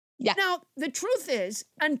 Yeah. Now, the truth is,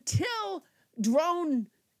 until drone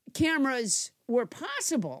cameras were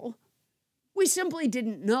possible, we simply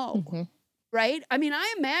didn't know, right? I mean,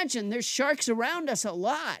 I imagine there's sharks around us a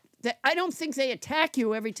lot. That I don't think they attack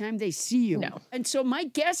you every time they see you. No. And so my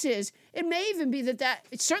guess is it may even be that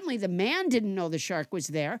certainly the man didn't know the shark was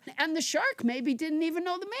there, and the shark maybe didn't even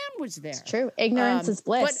know the man was there. It's true. Ignorance is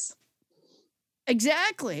bliss.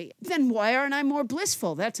 Exactly. Then why aren't I more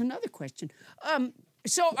blissful? That's another question.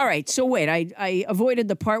 So, all right. So, wait, I avoided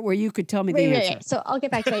the part where you could tell me the answer. Yeah. So, I'll get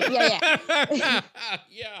back to it. Yeah.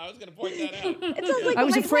 Yeah, I was going to point that out. It sounds like I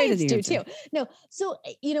was what my afraid of the clients do answer. too. No. So,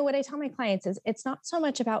 what I tell my clients is it's not so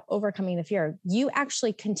much about overcoming the fear. You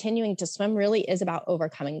actually continuing to swim really is about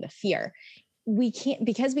overcoming the fear.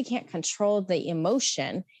 Because we can't control the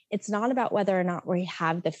emotion. It's not about whether or not we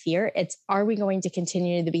have the fear. It's, are we going to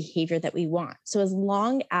continue the behavior that we want? So as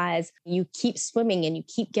long as you keep swimming and you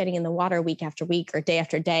keep getting in the water week after week or day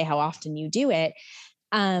after day, how often you do it,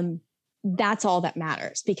 that's all that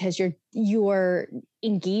matters, because you're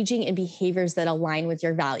engaging in behaviors that align with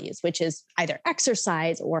your values, which is either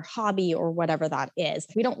exercise or hobby or whatever that is.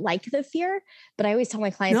 We don't like the fear, but I always tell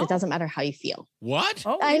my clients, it doesn't matter how you feel. What?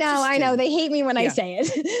 Oh, I know. They hate me when I say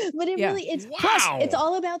it, but it really, it's Wow. it's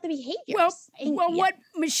all about the behaviors. Well, what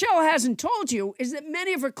Michelle hasn't told you is that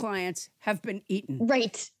many of her clients have been eaten.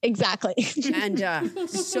 Right. Exactly. And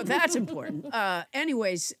so that's important.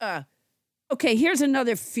 Anyways, okay, here's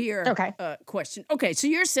another fear question. Okay, so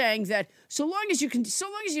you're saying that so long as you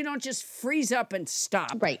don't just freeze up and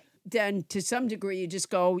stop, Right. then to some degree you just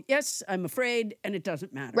go, yes, I'm afraid, and it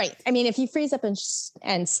doesn't matter. Right. I mean, if you freeze up and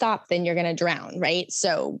stop, then you're going to drown, right?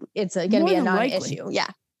 So it's going to be a non-issue. Yeah.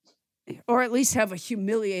 Or at least have a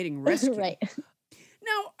humiliating rescue. Right.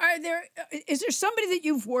 Now, is there somebody that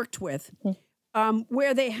you've worked with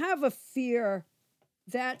where they have a fear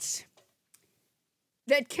that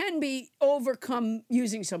can be overcome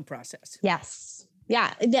using some process? Yes.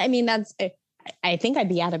 Yeah. I mean, I think I'd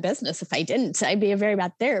be out of business if I didn't. I'd be a very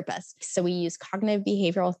bad therapist. So we use cognitive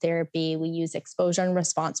behavioral therapy. We use exposure and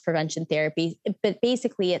response prevention therapy. But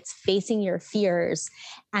basically, it's facing your fears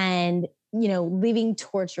and, living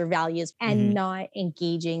towards your values and not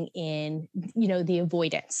engaging in, the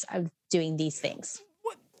avoidance of doing these things.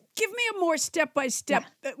 Give me a more step-by-step.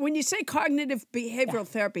 When you say cognitive behavioral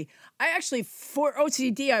therapy, I actually, for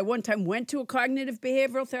OCD, I one time went to a cognitive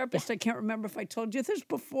behavioral therapist. I can't remember if I told you this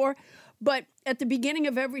before, but at the beginning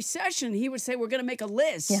of every session, he would say, we're going to make a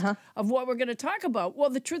list of what we're going to talk about. Well,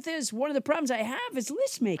 the truth is, one of the problems I have is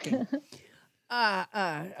list making,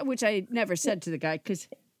 which I never said to the guy because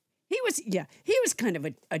he was kind of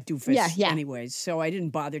a doofus anyways, so I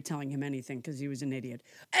didn't bother telling him anything because he was an idiot.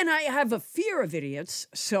 And I have a fear of idiots,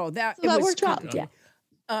 so that worked out. Yeah.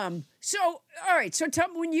 So, all right, so tell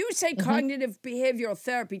me, when you say cognitive behavioral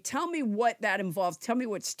therapy, tell me what that involves. Tell me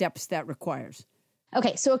what steps that requires.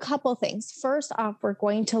 Okay, so a couple things. First off, we're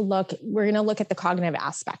going to look at the cognitive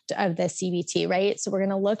aspect of the CBT, right? So we're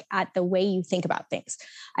going to look at the way you think about things.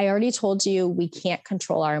 I already told you we can't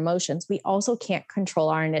control our emotions. We also can't control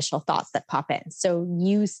our initial thoughts that pop in. So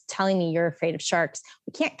you telling me you're afraid of sharks,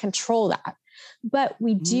 we can't control that. But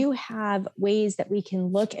we do have ways that we can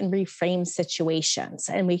look and reframe situations.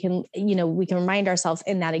 And we can remind ourselves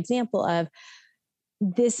in that example of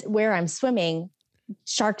this, where I'm swimming,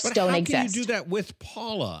 sharks don't exist. How can you do that with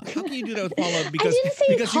Paula? How can you do that with Paula? Because, I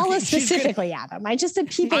didn't say Paula specifically, Adam. I just said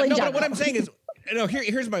people in general. But what I'm saying is,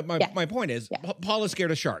 here's my point is, Paula's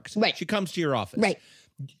scared of sharks. Right. She comes to your office. Right.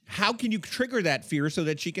 How can you trigger that fear so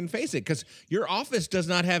that she can face it? Because your office does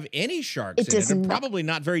not have any sharks in it, and probably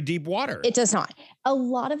not very deep water. It does not. A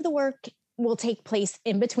lot of the work will take place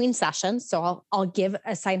in between sessions. So I'll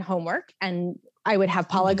assign homework, and I would have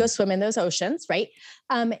Paula go swim in those oceans, right?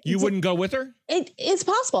 You wouldn't go with her? It's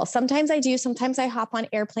possible. Sometimes I do. Sometimes I hop on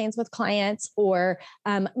airplanes with clients, or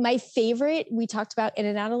my favorite, we talked about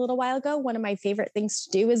In-N-Out a little while ago. One of my favorite things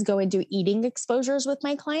to do is go and do eating exposures with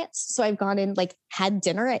my clients. So I've gone and had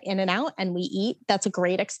dinner at In-N-Out and we eat. That's a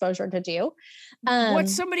great exposure to do.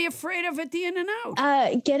 What's somebody afraid of at the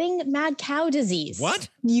In-N-Out? Getting mad cow disease. What?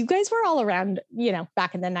 You guys were all around,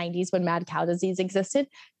 back in the 90s when mad cow disease existed.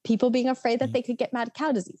 People being afraid that they could get mad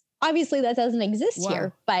cow disease. Obviously that doesn't exist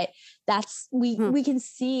here, but we can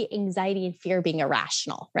see anxiety and fear being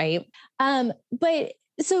irrational, right? But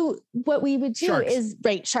so what we would do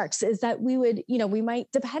sharks is that we would, we might,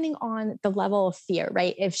 depending on the level of fear,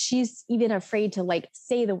 right? If she's even afraid to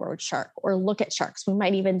say the word shark or look at sharks, we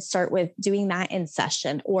might even start with doing that in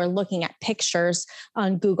session or looking at pictures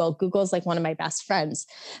on Google. Google's one of my best friends.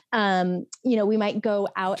 We might go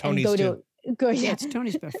out Tony's and too. It's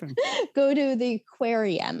Tony's best friend. Go to the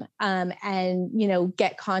aquarium and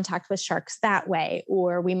get contact with sharks that way.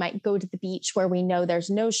 Or we might go to the beach where we know there's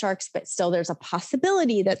no sharks, but still there's a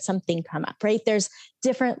possibility that something come up, right? There's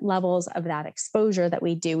different levels of that exposure that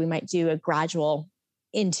we do. We might do a gradual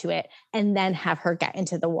into it and then have her get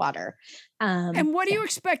into the water. And what do you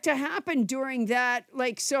expect to happen during that?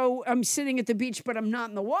 So I'm sitting at the beach, but I'm not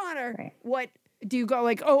in the water. Right. What do you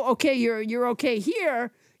go oh, okay, you're okay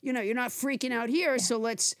here. You're not freaking out here. So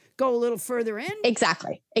let's go a little further in.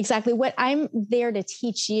 Exactly. What I'm there to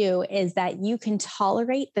teach you is that you can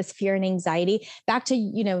tolerate this fear and anxiety. Back to,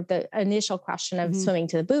 the initial question of swimming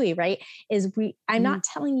to the buoy, right? I'm not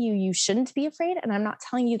telling you shouldn't be afraid. And I'm not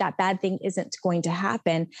telling you that bad thing isn't going to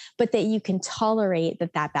happen, but that you can tolerate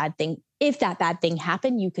that bad thing. If that bad thing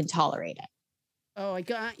happened, you can tolerate it. Oh, I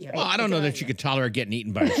got you. Well, I don't know that she could tolerate getting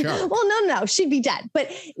eaten by a shark. Well, no, she'd be dead. But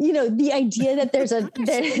the idea that there's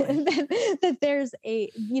that there's a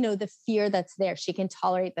the fear that's there. She can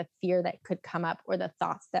tolerate the fear that could come up or the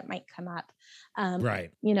thoughts that might come up.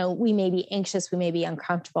 Right. We may be anxious, we may be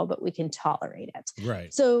uncomfortable, but we can tolerate it.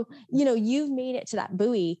 Right. So you've made it to that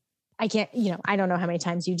buoy. I can't, I don't know how many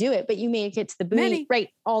times you do it, but you made it to the buoy, right,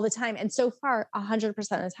 all the time. And so far, 100% of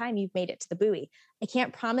the time, you've made it to the buoy. I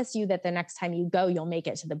can't promise you that the next time you go, you'll make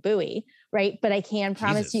it to the buoy, right? But I can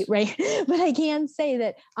promise you, right? But I can say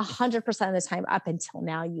that 100% of the time up until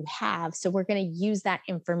now, you have. So we're going to use that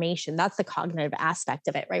information. That's the cognitive aspect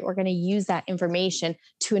of it, right? We're going to use that information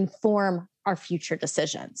to inform our future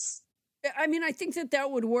decisions. I mean, I think that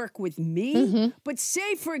would work with me. But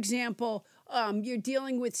say, for example, you're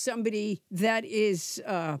dealing with somebody that is,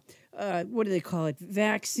 what do they call it?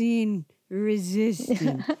 Vaccine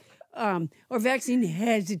resistant or vaccine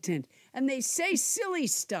hesitant. And they say silly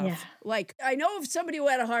stuff like, I know of somebody who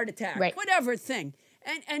had a heart attack, whatever thing.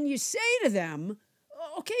 And you say to them,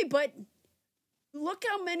 okay, but look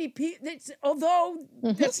how many people, although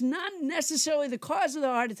that's not necessarily the cause of the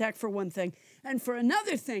heart attack for one thing. And for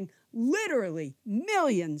another thing, literally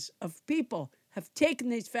millions of people have taken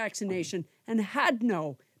this vaccination and had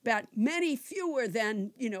but many fewer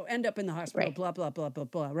than, end up in the hospital, blah, blah, blah, blah,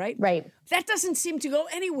 blah, right? Right. That doesn't seem to go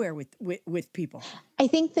anywhere with people. I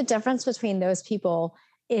think the difference between those people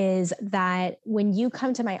is that when you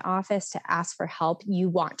come to my office to ask for help, you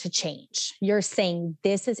want to change. You're saying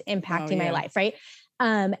this is impacting my life, right?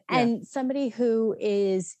 And somebody who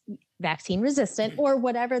is vaccine resistant or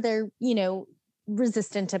whatever they're,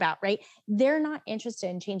 resistant about, right? They're not interested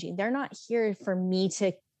in changing. They're not here for me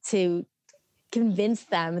to convince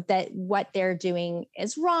them that what they're doing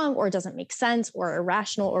is wrong or doesn't make sense or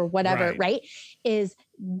irrational or whatever, right? Is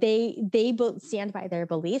they both stand by their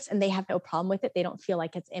beliefs and they have no problem with it. They don't feel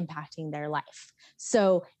like it's impacting their life.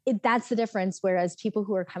 So that's the difference. Whereas people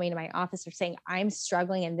who are coming to my office are saying, I'm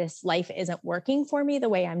struggling and this life isn't working for me the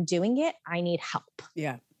way I'm doing it. I need help.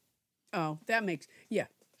 Yeah. Oh, that makes,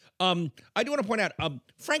 I do want to point out,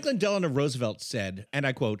 Franklin Delano Roosevelt said, and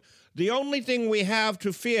I quote, "The only thing we have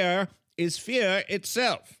to fear is fear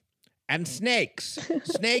itself. And snakes.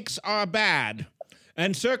 Snakes are bad.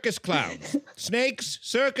 And circus clowns. Snakes,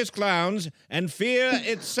 circus clowns, and fear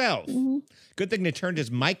itself." Good thing they turned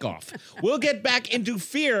his mic off. We'll get back into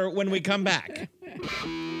fear when we come back.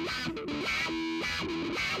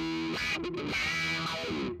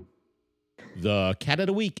 The cat of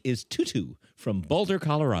the week is Tutu from Boulder,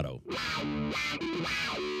 Colorado.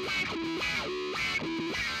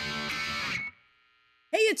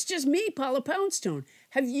 Hey, it's just me, Paula Poundstone.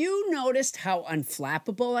 Have you noticed how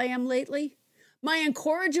unflappable I am lately? My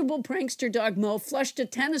incorrigible prankster dog Mo flushed a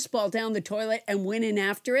tennis ball down the toilet and went in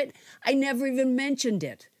after it. I never even mentioned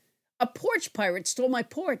it. A porch pirate stole my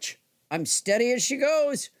porch. I'm steady as she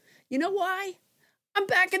goes. You know why? I'm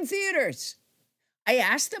back in theaters. I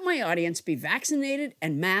asked that my audience be vaccinated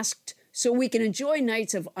and masked so we can enjoy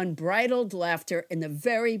nights of unbridled laughter in the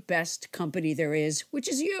very best company there is, which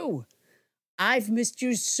is you. I've missed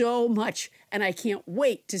you so much, and I can't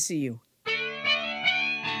wait to see you.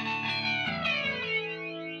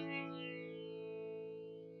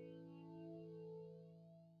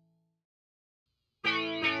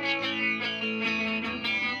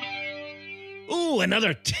 Ooh,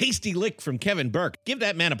 another tasty lick from Kevin Burke. Give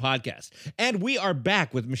that man a podcast. And we are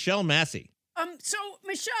back with Michelle Massey. So,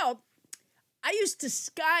 Michelle, I used to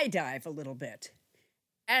skydive a little bit,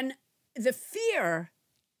 and the fear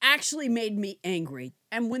actually made me angry.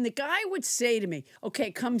 And when the guy would say to me,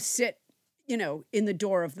 okay, come sit, in the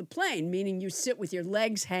door of the plane, meaning you sit with your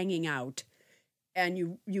legs hanging out and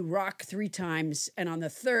you rock 3 times. And on the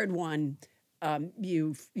third one,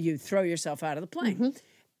 you throw yourself out of the plane.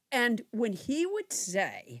 And when he would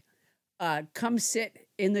say, come sit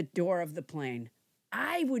in the door of the plane,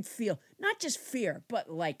 I would feel not just fear, but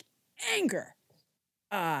like anger.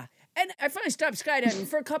 And I finally stopped skydiving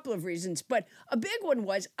for a couple of reasons, but a big one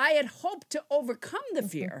was I had hoped to overcome the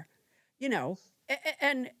fear,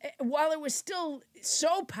 and while it was still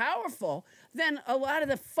so powerful, then a lot of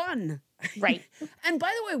the fun. Right. And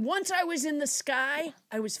by the way, once I was in the sky,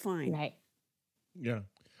 I was fine. Right. Yeah.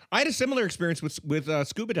 I had a similar experience with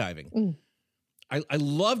scuba diving. I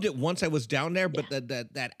loved it once I was down there, but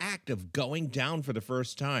that act of going down for the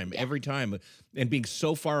first time, every time, and being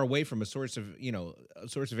so far away from a source of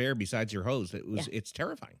air besides your hose, it's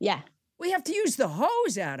terrifying. Yeah. We have to use the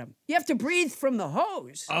hose, Adam. You have to breathe from the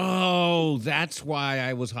hose. Oh, that's why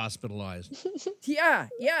I was hospitalized. Yeah.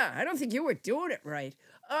 I don't think you were doing it right.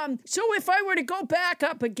 So if I were to go back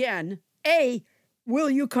up again, A, will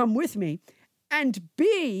you come with me? And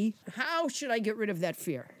B, how should I get rid of that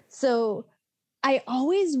fear? So I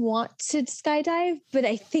always want to skydive, but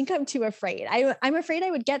I think I'm too afraid. I'm afraid I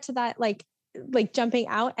would get to that, like jumping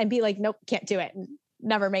out and be like, nope, can't do it. And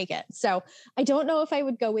never make it. So I don't know if I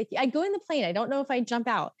would go with you. I'd go in the plane. I don't know if I'd jump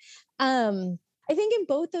out. I think in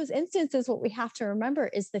both those instances, what we have to remember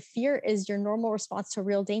is the fear is your normal response to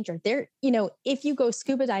real danger. There, if you go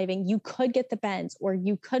scuba diving, you could get the bends, or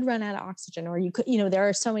you could run out of oxygen, or you could, there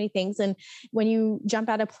are so many things. And when you jump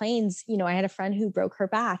out of planes, I had a friend who broke her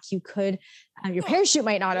back. You could, your parachute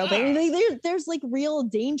might not open. There's like real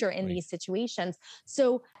danger in these situations.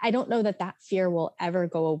 So I don't know that fear will ever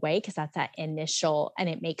go away, because that's that initial, and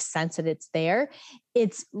it makes sense that it's there.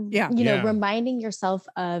 It's, reminding yourself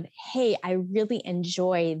of, hey, I really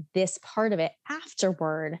enjoy this part of it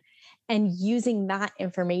afterward, and using that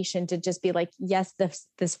information to just be like, yes,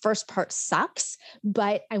 this first part sucks,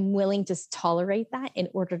 but I'm willing to tolerate that in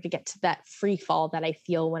order to get to that free fall that I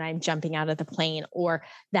feel when I'm jumping out of the plane, or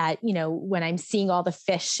that, when I'm seeing all the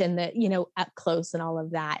fish and the, up close and all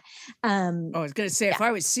of that. I was going to say, if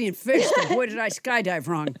I was seeing fish, then boy, did I skydive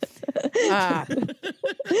wrong.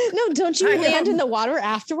 No, don't you land in the water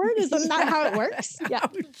afterward? Isn't that how it works? Yeah.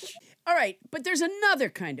 All right. But there's another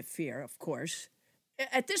kind of fear, of course.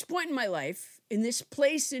 At this point in my life, in this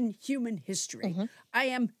place in human history, I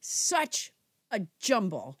am such a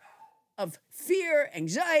jumble of fear,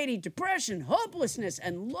 anxiety, depression, hopelessness,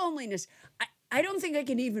 and loneliness. I don't think I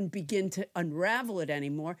can even begin to unravel it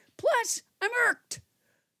anymore. Plus, I'm irked.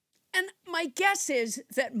 And my guess is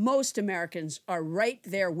that most Americans are right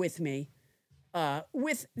there with me,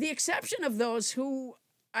 with the exception of those who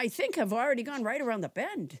I think have already gone right around the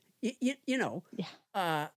bend.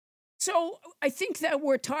 Yeah. So I think that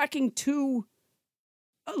we're talking to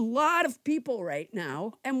a lot of people right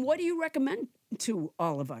now. And what do you recommend to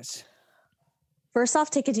all of us? First off,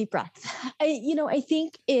 take a deep breath. I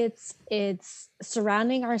think it's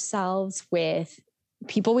surrounding ourselves with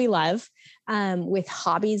people we love, with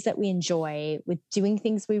hobbies that we enjoy, with doing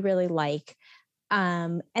things we really like,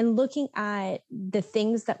 and looking at the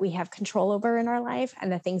things that we have control over in our life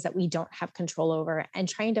and the things that we don't have control over, and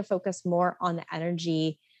trying to focus more on the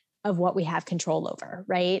energy of what we have control over,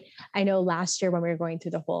 right? I know last year when we were going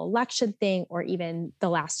through the whole election thing, or even the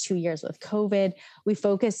last 2 years with COVID, we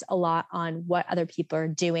focused a lot on what other people are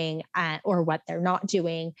doing or what they're not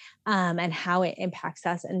doing, and how it impacts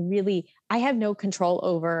us. And really, I have no control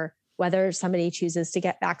over whether somebody chooses to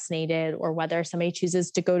get vaccinated, or whether somebody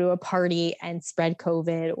chooses to go to a party and spread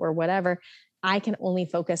COVID or whatever. I can only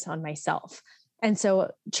focus on myself. And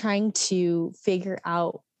so trying to figure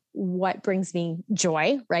out what brings me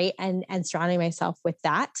joy, right? And surrounding myself with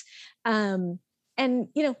that. And,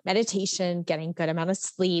 meditation, getting good amount of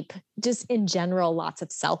sleep, just in general, lots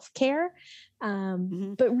of self-care.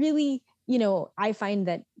 But really, I find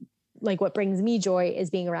that like what brings me joy is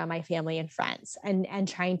being around my family and friends, and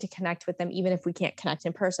trying to connect with them. Even if we can't connect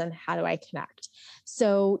in person, how do I connect?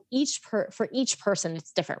 So for each person,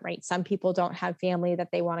 it's different, right? Some people don't have family that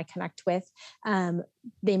they want to connect with.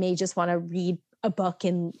 They may just want to read a book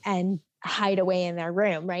and hide away in their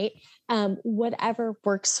room, right? Whatever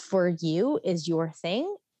works for you is your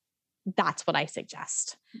thing. That's what I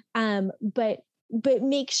suggest. But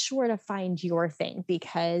make sure to find your thing,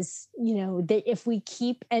 because, if we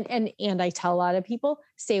keep, and I tell a lot of people,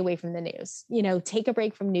 stay away from the news, take a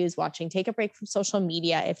break from news watching, take a break from social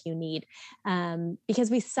media if you need, because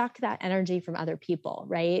we suck that energy from other people,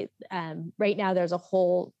 right? Right now, there's a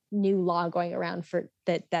whole new law going around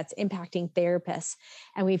that's impacting therapists.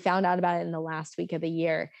 And we found out about it in the last week of the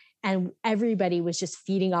year. And everybody was just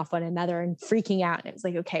feeding off one another and freaking out. And it was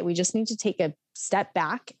like, okay, we just need to take a step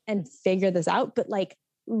back and figure this out. But like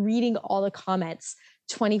reading all the comments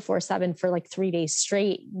 24/7 for like 3 days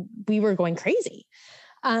straight, we were going crazy.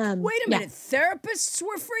 Wait a minute. Therapists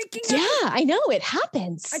were freaking out? Yeah, I know. It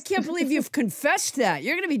happens. I can't believe you've confessed that.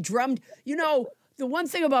 You're going to be drummed. The one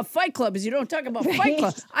thing about Fight Club is you don't talk about Fight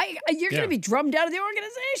Club. You're going to be drummed out of the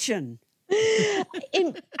organization.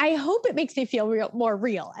 I hope it makes me feel more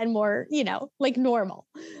real and more, like normal.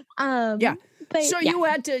 Yeah. But, so you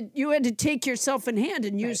had to take yourself in hand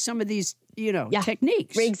and use some of these,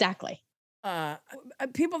 techniques. Exactly.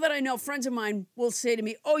 People that I know, friends of mine, will say to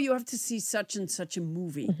me, "Oh, you have to see such and such a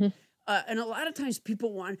movie." And a lot of times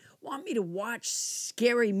people want me to watch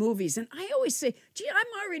scary movies, and I always say, "Gee,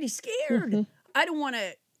 I'm already scared. I don't want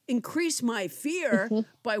to increase my fear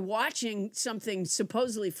by watching something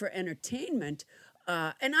supposedly for entertainment."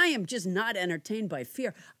 And I am just not entertained by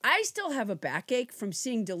fear. I still have a backache from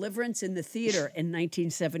seeing Deliverance in the theater in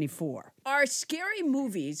 1974. Are scary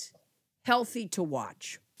movies healthy to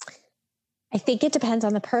watch? I think it depends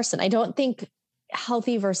on the person. I don't think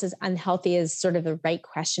healthy versus unhealthy is sort of the right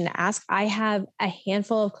question to ask. I have a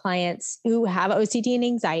handful of clients who have OCD and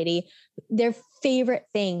anxiety. Their favorite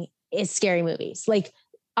thing is scary movies. Like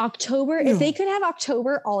October, if they could have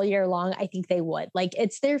October all year long, I think they would. Like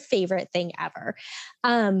it's their favorite thing ever.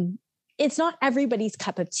 It's not everybody's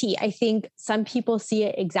cup of tea. I think some people see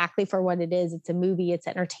it exactly for what it is. It's a movie. It's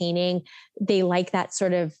entertaining. They like that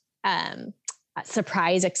sort of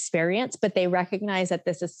surprise experience, but they recognize that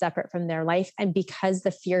this is separate from their life. And because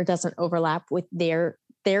the fear doesn't overlap with their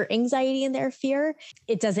anxiety and their fear,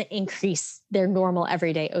 it doesn't increase their normal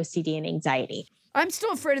everyday OCD and anxiety. I'm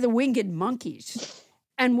still afraid of the winged monkeys.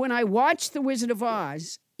 And when I watch The Wizard of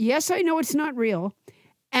Oz, yes, I know it's not real.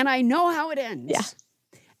 And I know how it ends. Yeah.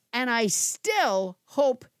 And I still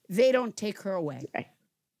hope they don't take her away. Right.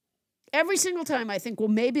 Every single time I think, well,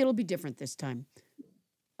 maybe it'll be different this time.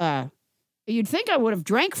 You'd think I would have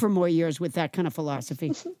drank for more years with that kind of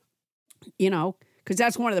philosophy. Because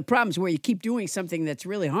that's one of the problems where you keep doing something that's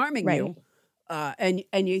really harming you. And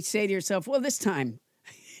you say to yourself, well, this time,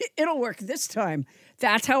 it'll work this time.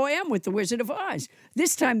 That's how I am with The Wizard of Oz.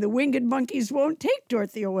 This time the winged monkeys won't take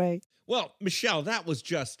Dorothy away. Well, Michelle, that was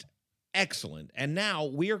just excellent. And now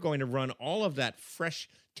we are going to run all of that fresh,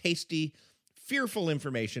 tasty, fearful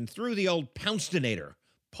information through the old Pouncedonator.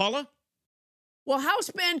 Paula? Well, house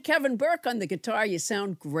band Kevin Burke on the guitar, you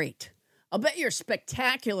sound great. I'll bet you're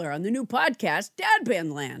spectacular on the new podcast, Dad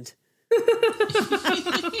Band Land.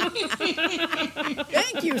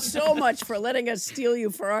 Thank you so much for letting us steal you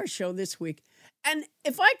for our show this week. And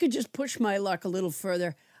if I could just push my luck a little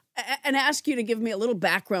further and ask you to give me a little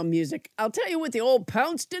background music, I'll tell you what the old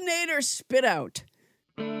Pouncedonator spit out.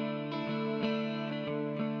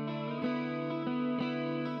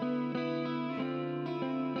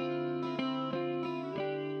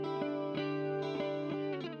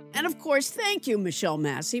 And of course, thank you, Michelle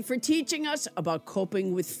Massey, for teaching us about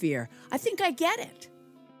coping with fear. I think I get it.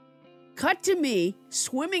 Cut to me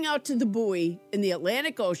swimming out to the buoy in the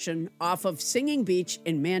Atlantic Ocean off of Singing Beach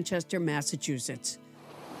in Manchester, Massachusetts.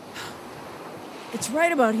 It's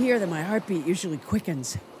right about here that my heartbeat usually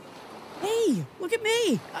quickens. Hey, look at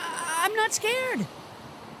me. I'm not scared.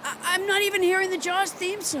 I'm not even hearing the Jaws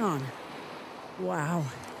theme song. Wow,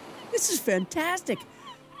 this is fantastic.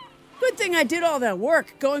 Good thing I did all that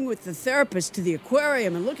work, going with the therapist to the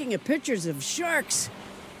aquarium and looking at pictures of sharks.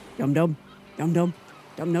 Dum-dum, dum-dum,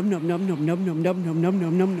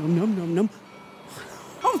 dum-dum-num-num-num-num-num-num-num-num-num-num-num-num.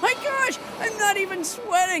 Oh my gosh, I'm not even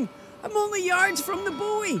sweating. I'm only yards from the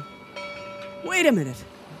buoy. Wait a minute.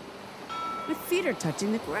 My feet are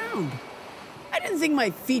touching the ground. I didn't think my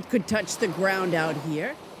feet could touch the ground out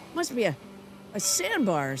here. Must be a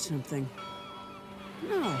sandbar or something.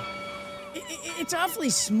 No. It's awfully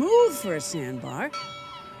smooth for a sandbar.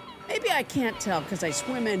 Maybe I can't tell because I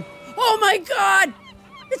swim in. Oh my God!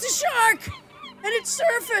 It's a shark! And it's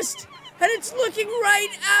surfaced! And it's looking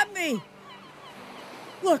right at me!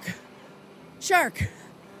 Look, shark,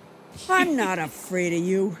 I'm not afraid of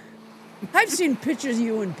you. I've seen pictures of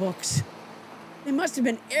you in books. They must have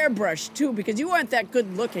been airbrushed too because you aren't that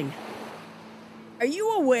good looking. Are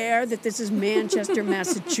you aware that this is Manchester,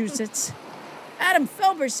 Massachusetts? Adam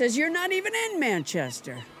Felber says you're not even in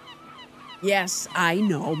Manchester. Yes, I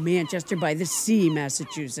know, Manchester by the Sea,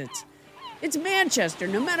 Massachusetts. It's Manchester,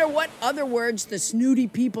 no matter what other words the snooty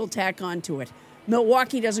people tack onto it.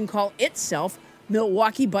 Milwaukee doesn't call itself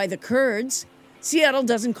Milwaukee by the Kurds. Seattle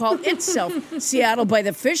doesn't call itself Seattle by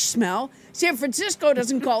the fish smell. San Francisco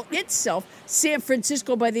doesn't call itself San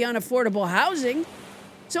Francisco by the unaffordable housing.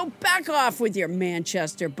 So back off with your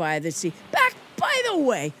Manchester by the Sea. By the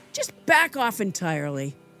way, just back off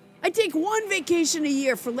entirely. I take one vacation a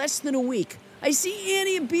year for less than a week. I see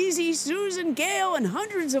Annie and Beezy, Susan, Gail, and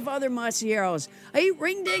hundreds of other Macieros. I eat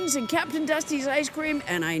ring-dings and Captain Dusty's ice cream,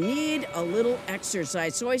 and I need a little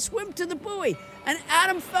exercise, so I swim to the buoy. And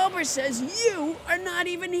Adam Felber says you are not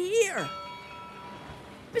even here.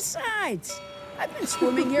 Besides, I've been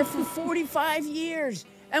swimming here for 45 years,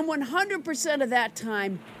 and 100% of that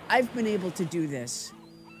time, I've been able to do this.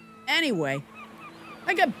 Anyway,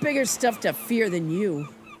 I got bigger stuff to fear than you.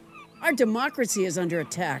 Our democracy is under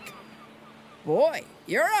attack. Boy,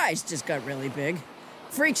 your eyes just got really big.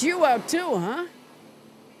 Freaks you out too, huh?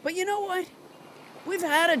 But you know what? We've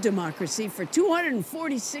had a democracy for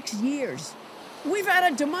 246 years. We've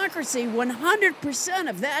had a democracy 100%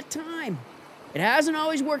 of that time. It hasn't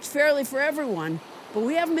always worked fairly for everyone, but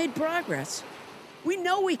we have made progress. We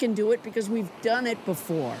know we can do it because we've done it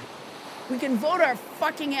before. We can vote our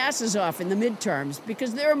fucking asses off in the midterms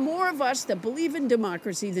because there are more of us that believe in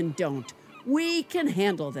democracy than don't. We can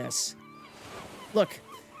handle this. Look,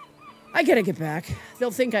 I gotta get back.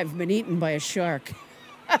 They'll think I've been eaten by a shark.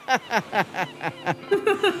 I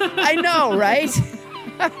know, right?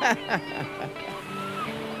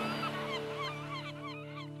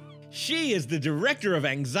 She is the director of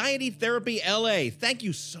Anxiety Therapy LA. Thank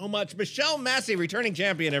you so much, Michelle Massey, returning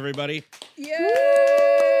champion, everybody. Yay!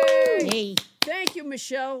 Hey. Thank you,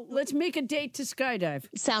 Michelle. Let's make a date to skydive.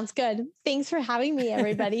 Sounds good. Thanks for having me,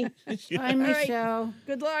 everybody. Bye, All right. Michelle.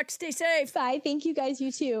 Good luck. Stay safe. Bye. Thank you guys.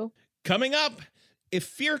 You too. Coming up, if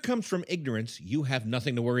fear comes from ignorance, you have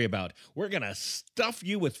nothing to worry about. We're going to stuff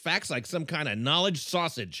you with facts like some kind of knowledge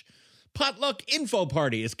sausage. Potluck Info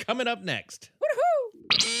Party is coming up next.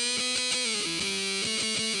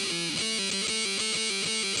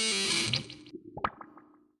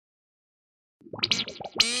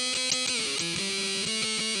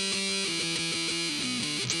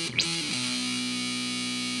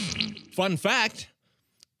 Fun fact,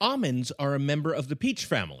 almonds are a member of the peach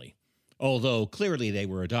family, although clearly they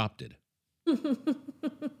were adopted.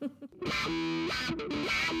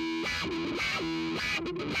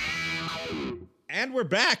 And we're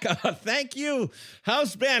back. Thank you,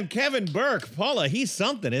 house band Kevin Burke. Paula, he's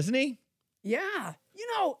something, isn't he? Yeah.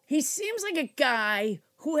 He seems like a guy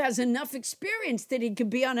who has enough experience that he could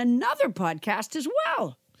be on another podcast as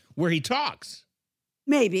well. Where he talks.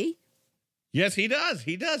 Maybe. Yes, he does.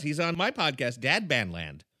 He does. He's on my podcast, Dad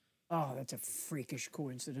Bandland. Oh, that's a freakish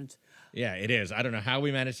coincidence. Yeah, it is. I don't know how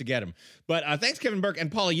we managed to get him. But thanks, Kevin Burke.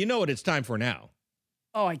 And Paula, you know what it's time for now.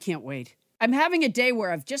 Oh, I can't wait. I'm having a day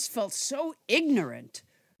where I've just felt so ignorant.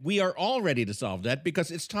 We are all ready to solve that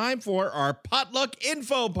because it's time for our Potluck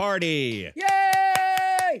Info Party.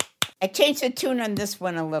 Yay! I changed the tune on this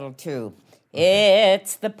one a little too.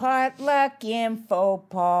 It's the Potluck Info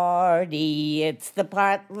Party. It's the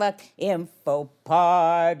Potluck Info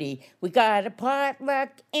Party. We got a Potluck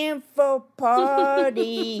Info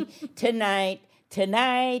Party tonight. So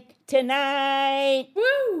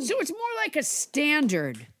it's more like a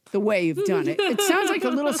standard, the way you've done it. It sounds like a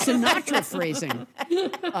little Sinatra phrasing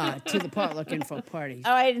to the Potluck Info Party.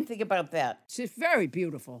 Oh, I didn't think about that. It's very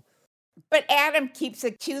beautiful. But Adam keeps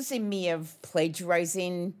accusing me of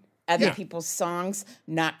plagiarizing other people's songs,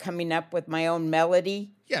 not coming up with my own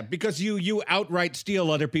melody. Yeah, because you outright steal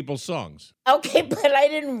other people's songs. Okay, but I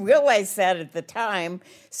didn't realize that at the time,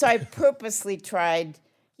 so I purposely tried,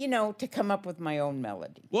 to come up with my own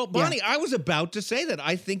melody. Well, Bonnie, I was about to say that.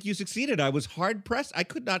 I think you succeeded. I was hard-pressed. I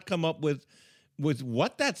could not come up with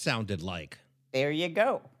what that sounded like. There you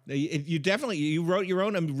go. You wrote your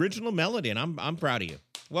own original melody, and I'm proud of you.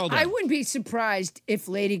 Well done. I wouldn't be surprised if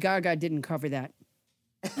Lady Gaga didn't cover that.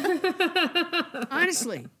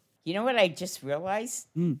 Honestly. You know what I just realized?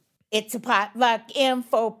 It's a Potluck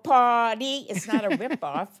Info Party. It's not a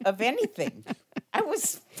ripoff of anything. I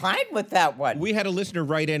was fine with that one. We had a listener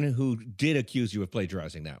write in who did accuse you of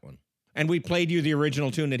plagiarizing that one. And we played you the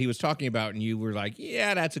original tune that he was talking about, and you were like,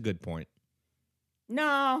 yeah, that's a good point.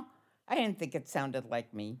 No, I didn't think it sounded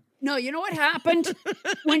like me. No, you know what happened?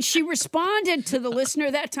 When she responded to the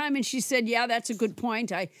listener that time and she said, yeah, that's a good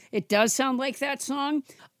point. It does sound like that song.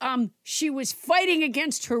 She was fighting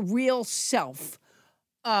against her real self.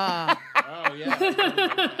 Oh, yeah.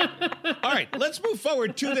 All right, let's move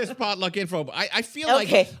forward to this Potluck Info. I feel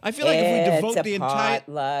like if we devote the entire... It's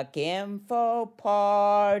a Potluck Info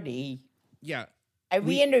Party. Yeah. I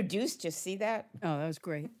reintroduced you, see that? Oh, that was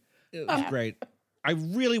great. It was great. I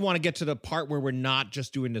really want to get to the part where we're not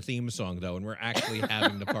just doing the theme song, though, and we're actually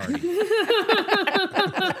having the party.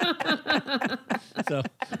 So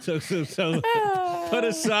put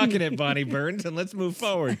a sock in it, Bonnie Burns, and let's move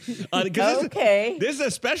forward. Okay. This is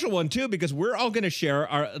a special one, too, because we're all going to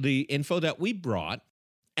share the info that we brought,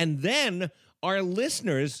 and then our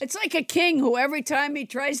listeners... It's like a king who every time he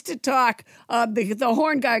tries to talk, the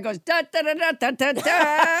horn guy goes,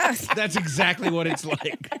 da-da-da-da-da-da-da. That's exactly what it's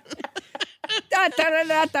like.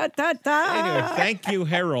 Da-da-da-da-da-da. Anyway, thank you,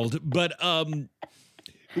 Harold. But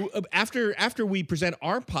after we present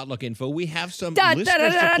our potluck info, we have some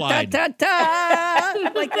listener supplied. Like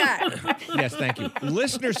that. Yes, thank you.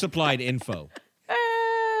 Listener supplied info.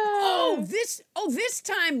 This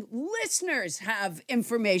time listeners have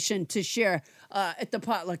information to share at the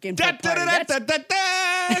potluck info party.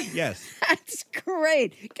 Yes. That's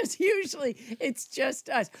great, because usually it's just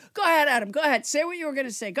us. Go ahead, Adam. Go ahead. Say what you were going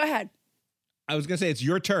to say. Go ahead. I was going to say it's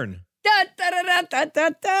your turn. Da, da, da, da, da,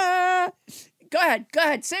 da. Go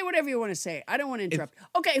ahead. Say whatever you want to say. I don't want to interrupt.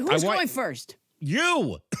 Okay, who's going first?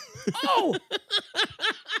 You. Oh.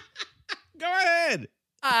 Go ahead.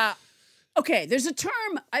 Okay, there's a term,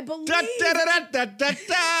 I believe. Da, da, da, da, da,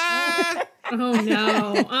 da. Oh,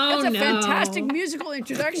 no. Oh, That's a no. fantastic musical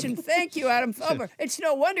introduction. Thank you, Adam Felber. It's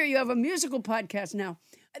no wonder you have a musical podcast now.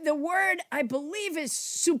 The word, I believe, is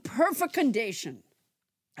superfecundation.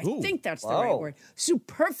 I think that's the right word.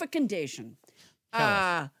 Superfecundation.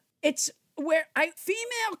 It's where a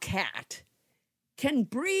female cat can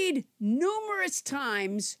breed numerous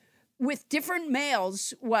times with different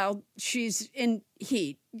males while she's in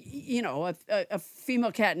heat. You know, a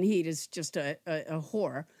female cat in heat is just a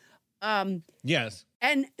whore. Yes.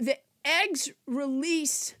 And the eggs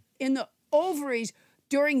release in the ovaries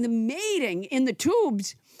during the mating in the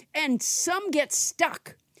tubes, and some get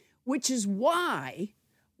stuck, which is why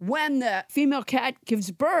when the female cat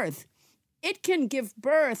gives birth, it can give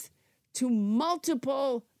birth to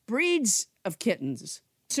multiple breeds of kittens.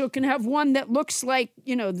 So it can have one that looks like,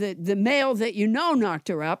 you know, the male that you know knocked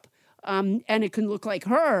her up, and it can look like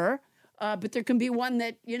her, but there can be one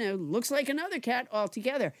that, you know, looks like another cat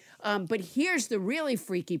altogether. But here's the really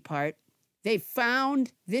freaky part. They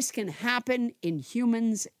found this can happen in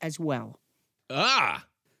humans as well. Ah!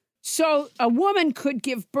 So a woman could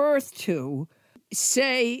give birth to,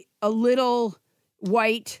 say, a little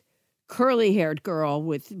white, curly-haired girl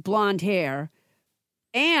with blonde hair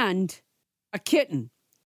and a kitten.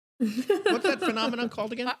 What's that phenomenon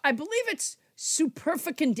called again? I believe it's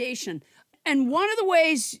superfecundation. And one of the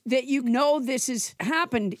ways that you know this has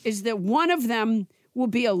happened is that one of them will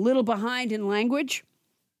be a little behind in language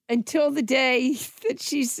until the day that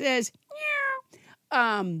she says,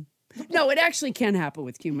 meow. No, it actually can happen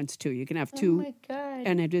with humans, too. You can have two. Oh, my God.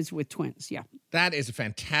 And it is with twins, yeah. That is a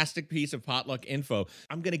fantastic piece of potluck info.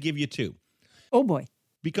 I'm going to give you two. Oh, boy.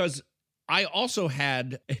 Because I also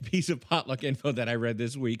had a piece of potluck info that I read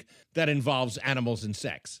this week that involves animals and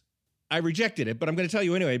sex. I rejected it, but I'm going to tell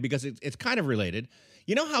you anyway because it's kind of related.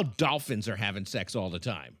 You know how dolphins are having sex all the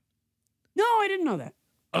time? No, I didn't know that.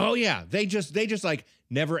 Oh, yeah. They just like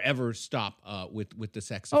never, ever stop with the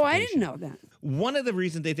sex. Oh, I didn't know that. One of the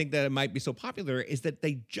reasons they think that it might be so popular is that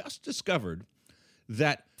they just discovered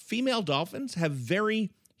that female dolphins have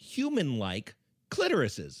very human-like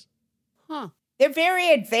clitorises. Huh. They're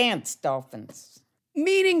very advanced dolphins.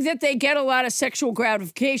 Meaning that they get a lot of sexual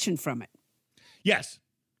gratification from it. Yes.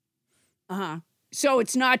 Uh-huh. So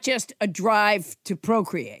it's not just a drive to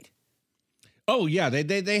procreate. Oh, yeah.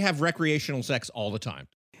 They have recreational sex all the time.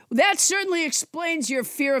 That certainly explains your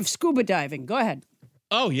fear of scuba diving. Go ahead.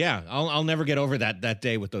 Oh, yeah. I'll never get over that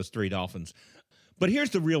day with those three dolphins. But here's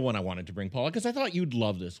the real one I wanted to bring, Paula, because I thought you'd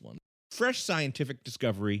love this one. Fresh scientific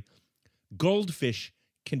discovery, goldfish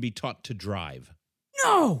can be taught to drive.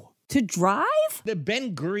 No! To drive? The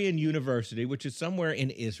Ben Gurion University, which is somewhere in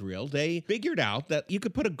Israel, they figured out that you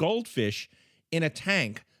could put a goldfish in a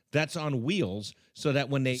tank that's on wheels so that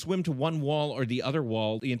when they swim to one wall or the other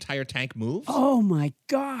wall, the entire tank moves. Oh, my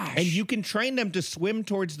gosh. And you can train them to swim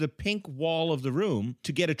towards the pink wall of the room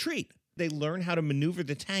to get a treat. They learn how to maneuver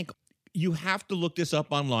the tank. You have to look this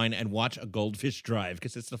up online and watch a goldfish drive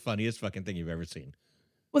because it's the funniest fucking thing you've ever seen.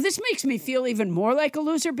 Well, this makes me feel even more like a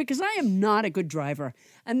loser because I am not a good driver.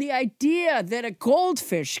 And the idea that a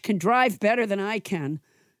goldfish can drive better than I can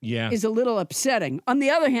is a little upsetting. On the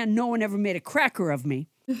other hand, no one ever made a cracker of me.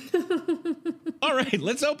 All right,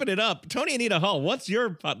 let's open it up. Tony Anita Hull, what's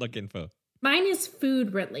your potluck info? Mine is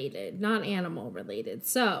food related, not animal related.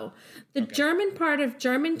 So, the German part of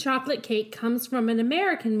German chocolate cake comes from an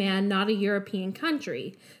American man, not a European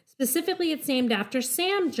country. Specifically, it's named after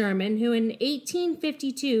Sam German, who in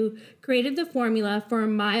 1852 created the formula for a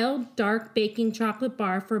mild, dark baking chocolate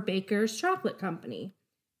bar for Baker's Chocolate Company.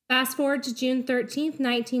 Fast forward to June 13th,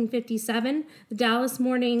 1957, the Dallas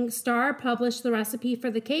Morning Star published the recipe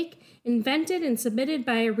for the cake, invented and submitted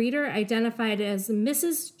by a reader identified as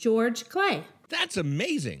Mrs. George Clay. That's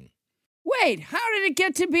amazing. Wait, how did it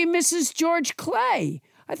get to be Mrs. George Clay?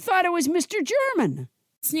 I thought it was Mr. German.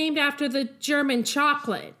 It's named after the German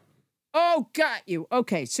chocolate. Oh, got you.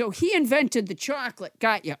 Okay, so he invented the chocolate.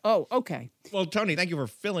 Got you. Oh, okay. Well, Tony, thank you for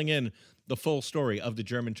filling in the full story of the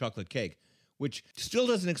German chocolate cake, which still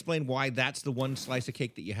doesn't explain why that's the one slice of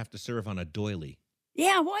cake that you have to serve on a doily.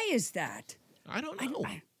 Yeah, why is that? I don't know.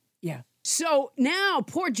 Yeah. So now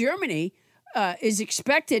poor Germany is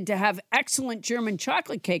expected to have excellent German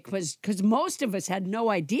chocolate cake because most of us had no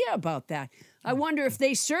idea about that. I wonder if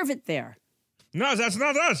they serve it there. No, that's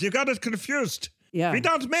not us. You got us confused. Yeah. We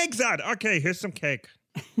don't make that. Okay, here's some cake.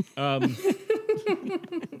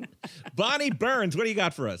 Bonnie Burns, what do you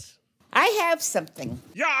got for us? I have something.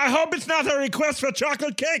 Yeah, I hope it's not a request for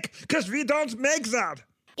chocolate cake, because we don't make that.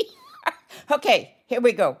 Okay, here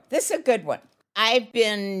we go. This is a good one. I've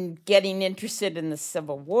been getting interested in the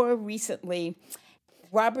Civil War recently.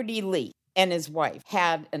 Robert E. Lee and his wife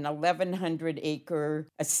had an 1,100-acre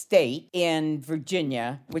estate in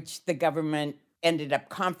Virginia, which the government ended up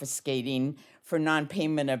confiscating for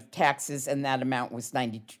non-payment of taxes, and that amount was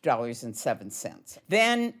 $92.07.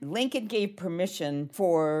 Then Lincoln gave permission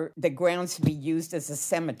for the grounds to be used as a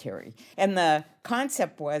cemetery. And the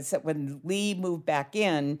concept was that when Lee moved back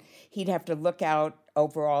in, he'd have to look out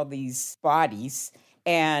over all these bodies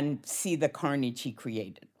and see the carnage he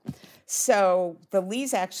created. So the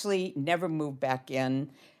Lees actually never moved back in.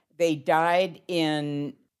 They died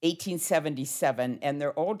in 1877, and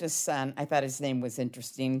their oldest son, I thought his name was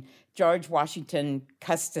interesting, George Washington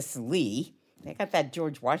Custis Lee. They got that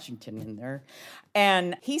George Washington in there.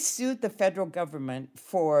 And he sued the federal government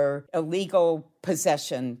for illegal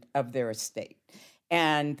possession of their estate.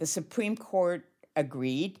 And the Supreme Court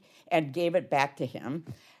agreed and gave it back to him.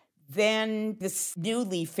 Then this new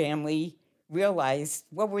Lee family realized,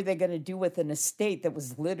 what were they going to do with an estate that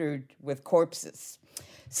was littered with corpses?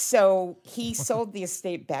 So he sold the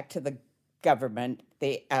estate back to the government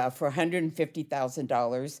for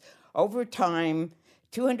 $150,000. Over time,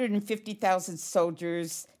 250,000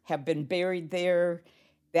 soldiers have been buried there.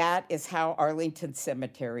 That is how Arlington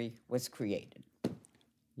Cemetery was created.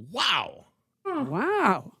 Wow.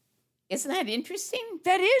 Wow. Isn't that interesting?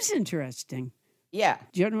 That is interesting. Yeah.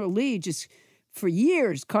 General Lee just for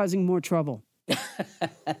years causing more trouble.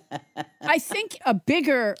 I think a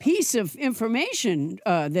bigger piece of information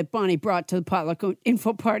that Bonnie brought to the Potluck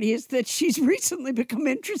Info Party is that she's recently become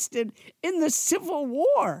interested in the Civil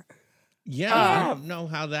War. Yeah, I don't know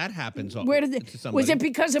how that happens. Was it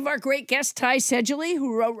because of our great guest Ty Sedgley,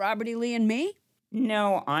 who wrote Robert E. Lee and Me?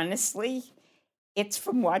 No, honestly, it's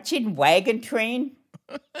from watching Wagon Train.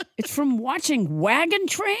 It's from watching Wagon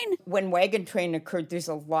Train? When Wagon Train occurred, there's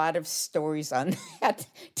a lot of stories on that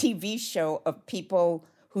TV show of people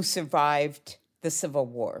who survived the Civil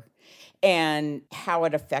War and how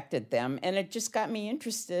it affected them. And it just got me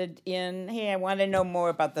interested in, hey, I want to know more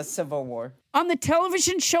about the Civil War. On the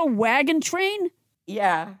television show Wagon Train?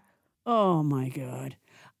 Yeah. Oh, my God.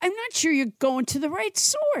 I'm not sure you're going to the right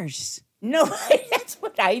source. No, that's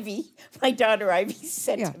what my daughter Ivy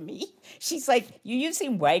said to me. She's like, you're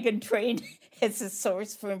using Wagon Train as a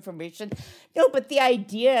source for information? No, but the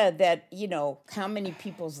idea that, how many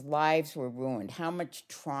people's lives were ruined, how much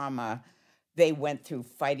trauma they went through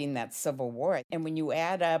fighting that Civil War. And when you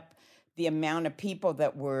add up the amount of people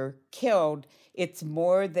that were killed, it's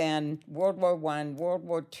more than World War I, World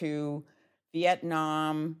War II,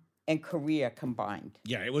 Vietnam, and Korea combined.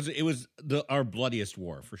 Yeah, it was our bloodiest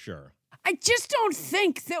war, for sure. I just don't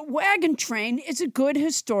think that Wagon Train is a good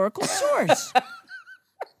historical source.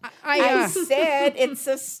 I said it's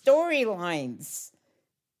a storylines.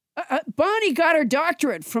 Bonnie got her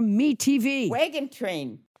doctorate from Me TV. Wagon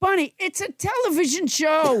Train. Bonnie, it's a television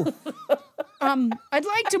show. I'd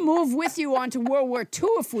like to move with you on to World War II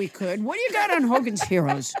if we could. What do you got on Hogan's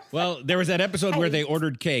Heroes? Well, there was that episode where they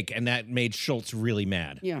ordered cake, and that made Schultz really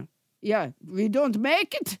mad. Yeah, we don't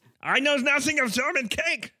make it. I know nothing of German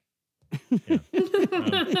cake.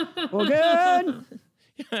 Hogan.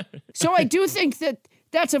 So I do think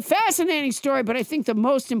that's a fascinating story, but I think the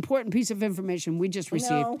most important piece of information we just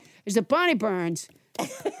received is that Bonnie Burns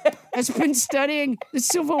has been studying the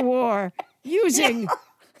Civil War using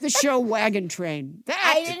the show Wagon Train.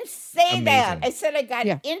 I didn't say that. I said I got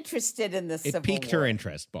interested in the Civil War. It piqued her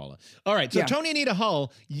interest, Paula. All right, so Tony Anita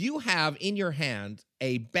Hull, you have in your hand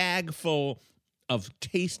a bag full of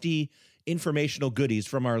tasty informational goodies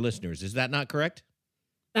from our listeners. Is that not correct?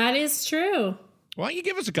 That is true. Why don't you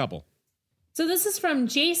give us a couple? So this is from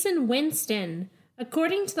Jason Winston.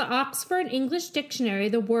 According to the Oxford English Dictionary,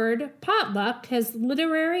 the word potluck has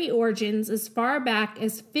literary origins as far back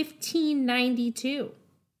as 1592.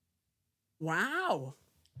 Wow.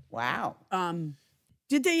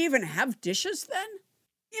 Did they even have dishes then?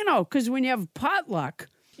 Because when you have potluck,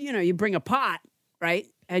 you bring a pot, right?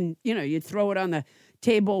 And, you throw it on the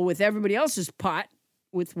table with everybody else's pot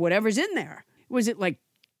with whatever's in there. Was it like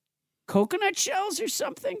coconut shells or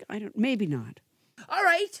something? Maybe not. All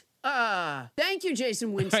right. Thank you,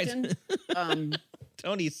 Jason Winston. Right.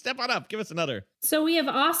 Tony, step on up. Give us another. So we have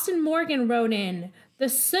Austin Morgan wrote in. The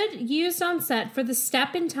soot used on set for the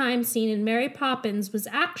Step in Time scene in Mary Poppins was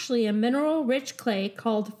actually a mineral-rich clay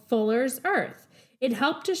called Fuller's Earth. It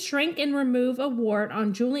helped to shrink and remove a wart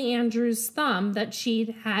on Julie Andrews' thumb that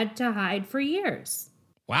she'd had to hide for years.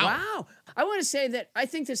 Wow. I want to say that I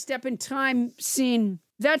think the Step in Time scene,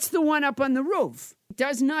 that's the one up on the roof,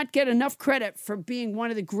 does not get enough credit for being one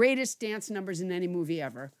of the greatest dance numbers in any movie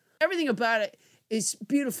ever. Everything about it is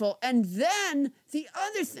beautiful. And then the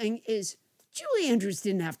other thing is Julie Andrews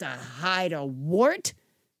didn't have to hide a wart.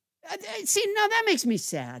 See, now that makes me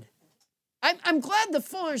sad. I'm glad the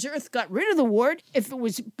Fuller's Earth got rid of the wart if it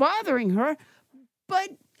was bothering her, but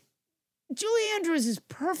Julie Andrews is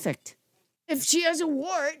perfect. If she has a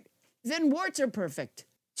wart, then warts are perfect.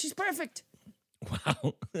 She's perfect.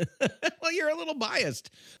 Wow. Well, you're a little biased.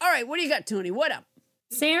 All right, what do you got, Tony? What up?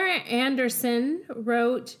 Sarah Anderson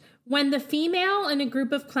wrote, when the female in a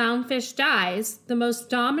group of clownfish dies, the most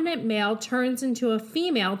dominant male turns into a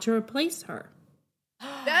female to replace her.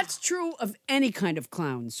 That's true of any kind of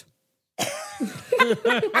clowns.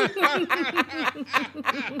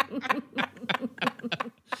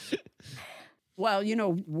 Well,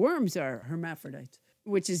 worms are hermaphrodites,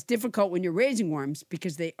 which is difficult when you're raising worms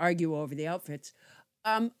because they argue over the outfits.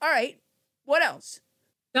 All right, what else?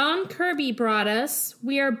 Don Kirby brought us,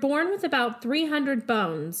 we are born with about 300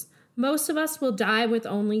 bones. Most of us will die with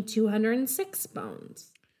only 206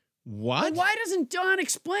 bones. What? Well, why doesn't Don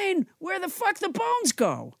explain where the fuck the bones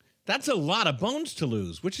go? That's a lot of bones to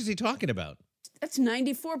lose. Which is he talking about? That's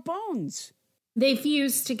 94 bones. They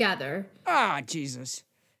fuse together. Ah, Jesus.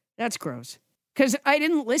 That's gross. Because I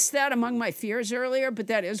didn't list that among my fears earlier, but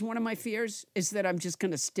that is one of my fears, is that I'm just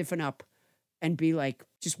going to stiffen up and be like,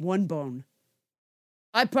 just one bone.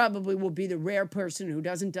 I probably will be the rare person who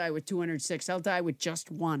doesn't die with 206. I'll die with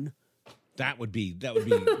just one. That would be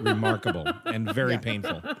remarkable and very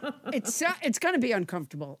painful. It's going to be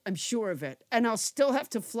uncomfortable. I'm sure of it. And I'll still have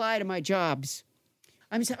to fly to my jobs.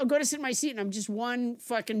 I'll go to sit in my seat and I'm just one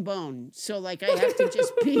fucking bone. So I have to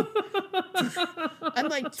just be, I'm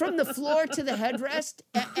like from the floor to the headrest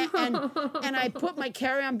and I put my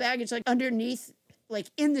carry-on baggage underneath,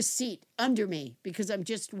 in the seat under me because I'm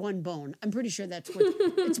just one bone. I'm pretty sure that's what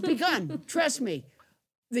it's begun. Trust me.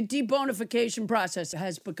 The debonification process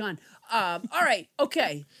has begun. All right.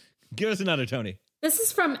 Okay. Give us another, Tony. This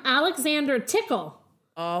is from Alexander Tickle.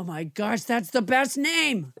 Oh my gosh, that's the best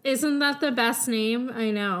name. Isn't that the best name?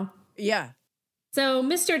 I know. Yeah. So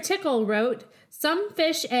Mr. Tickle wrote, some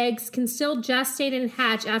fish eggs can still gestate and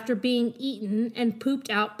hatch after being eaten and pooped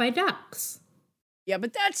out by ducks. Yeah,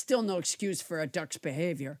 but that's still no excuse for a duck's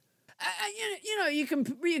behavior. You can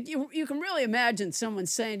really imagine someone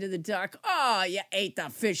saying to the duck, "Oh, you ate the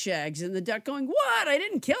fish eggs," and the duck going, "What? I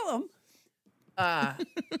didn't kill them."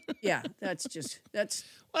 Yeah, that's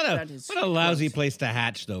what a lousy place to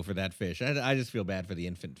hatch though for that fish. I just feel bad for the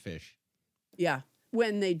infant fish. Yeah,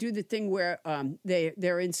 when they do the thing where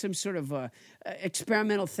they're in some sort of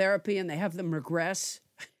experimental therapy and they have them regress,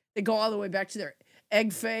 they go all the way back to their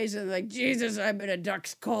egg phase and they're like, Jesus, I'm in a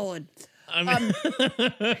duck's colon.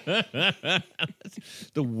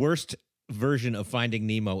 The worst version of Finding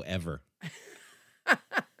Nemo ever.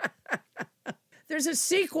 There's a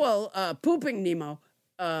sequel, Pooping Nemo.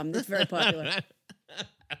 That's very popular.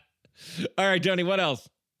 All right, Tony, what else?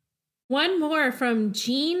 One more from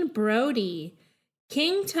Gene Brody.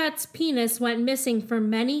 King Tut's penis went missing for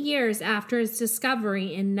many years after its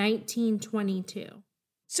discovery in 1922.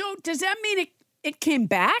 So does that mean it came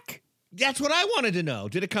back? That's what I wanted to know.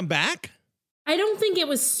 Did it come back? I don't think it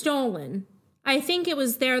was stolen. I think it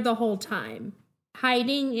was there the whole time.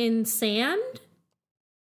 Hiding in sand?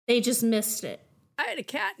 They just missed it. I had a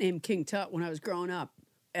cat named King Tut when I was growing up,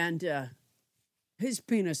 and his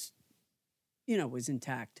penis, was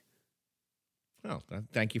intact. Oh,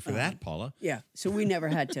 thank you for that, Paula. Yeah, so we never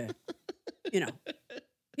had to,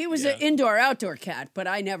 He was an indoor-outdoor cat, but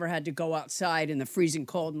I never had to go outside in the freezing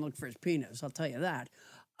cold and look for his penis, I'll tell you that.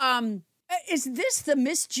 Is this the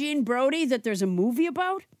Miss Jean Brody that there's a movie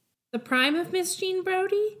about? The Prime of Miss Jean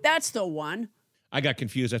Brody? That's the one. I got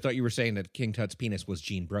confused. I thought you were saying that King Tut's penis was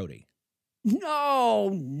Jean Brody.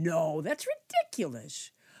 No, that's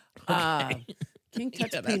ridiculous. Okay. King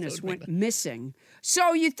Tut's penis went missing.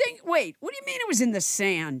 So you think, wait, what do you mean it was in the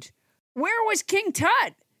sand? Where was King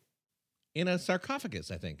Tut? In a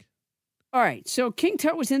sarcophagus, I think. All right, so King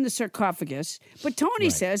Tut was in the sarcophagus, but Tony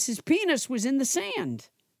says his penis was in the sand.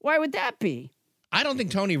 Why would that be? I don't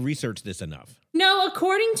think Tony researched this enough. No,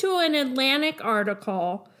 according to an Atlantic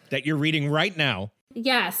article that you're reading right now.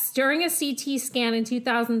 Yes, during a CT scan in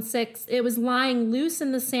 2006, it was lying loose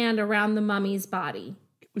in the sand around the mummy's body.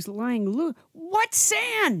 It was lying loose? What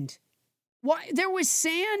sand? Why? There was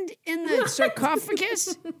sand in the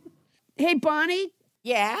sarcophagus? Hey, Bonnie?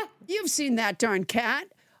 Yeah? You've seen that darn cat.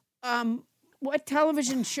 What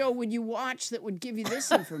television show would you watch that would give you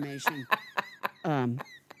this information?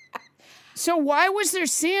 So why was there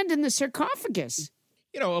sand in the sarcophagus?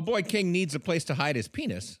 A boy king needs a place to hide his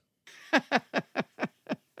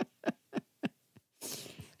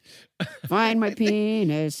Find my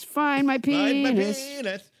penis. Find my Find my penis.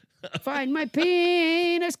 penis. Find my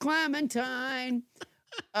penis, Clementine.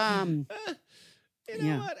 You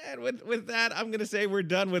know what? And with that, I'm going to say we're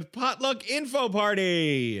done with Potluck Info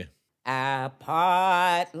Party. A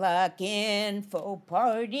potluck info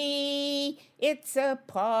party. It's a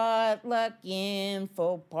potluck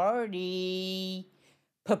info party.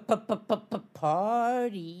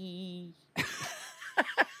 Party.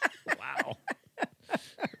 Wow.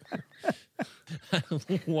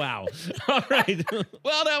 Wow. All right.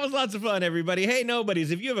 Well, that was lots of fun, everybody. Hey,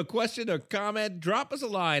 nobodies, if you have a question or comment, drop us a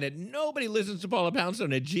line at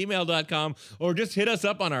nobodylistens-to-Paula-Poundstone@gmail.com or just hit us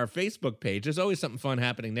up on our Facebook page. There's always something fun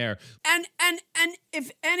happening there. And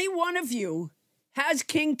if any one of you has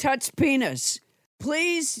King Tut's penis,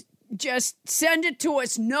 please just send it to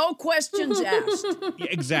us. No questions asked. Yeah,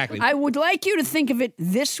 exactly. I would like you to think of it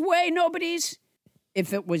this way, nobodies.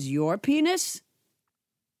 If it was your penis,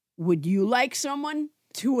 would you like someone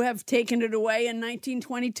to have taken it away in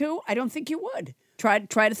 1922? I don't think you would. Try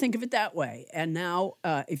to think of it that way. And now,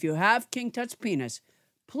 if you have King Tut's penis,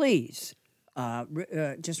 please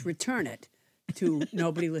just return it to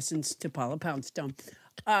Nobody Listens to Paula Poundstone.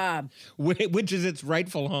 Which is its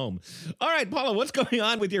rightful home. All right, Paula, what's going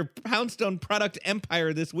on with your Poundstone product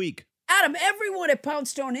empire this week? Adam, everyone at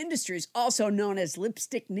Poundstone Industries, also known as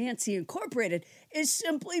Lipstick Nancy Incorporated, is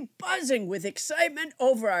simply buzzing with excitement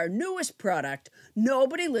over our newest product,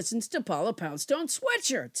 Nobody Listens to Paula Poundstone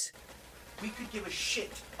sweatshirts. We could give a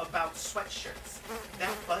shit about sweatshirts.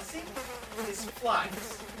 That buzzing is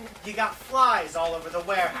flies. You got flies all over the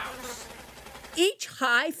warehouse. Each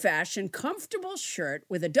high-fashion, comfortable shirt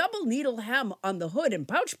with a double needle hem on the hood and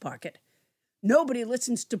pouch pocket, Nobody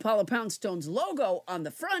Listens to Paula Poundstone's logo on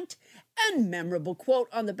the front, and memorable quote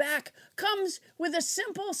on the back comes with a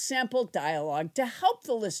simple sample dialogue to help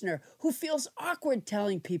the listener who feels awkward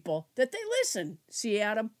telling people that they listen. See,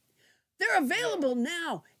 Adam? They're available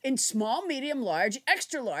now in small, medium, large,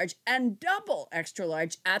 extra large, and double extra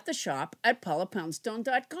large at the shop at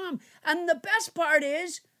paulapoundstone.com. And the best part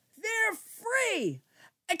is, they're free,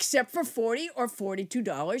 except for $40 or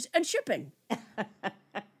 $42 and shipping.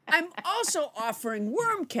 I'm also offering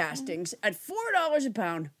worm castings at $4 a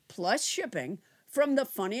pound plus shipping from the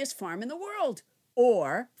funniest farm in the world,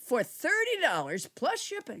 or for $30 plus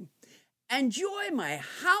shipping. Enjoy my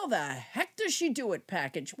How the Heck Does She Do It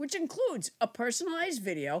package, which includes a personalized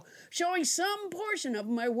video showing some portion of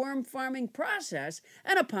my worm farming process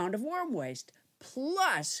and a pound of worm waste.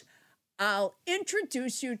 Plus, I'll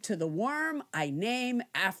introduce you to the worm I name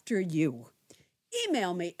after you.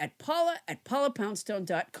 Email me at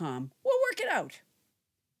paula@paulapoundstone.com. We'll work it out.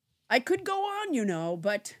 I could go on,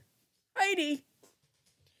 but Heidi.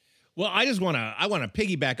 Well, I want to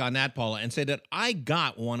piggyback on that, Paula, and say that I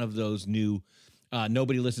got one of those new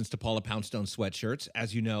Nobody Listens to Paula Poundstone sweatshirts,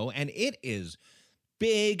 as you know, and it is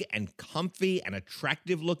big and comfy and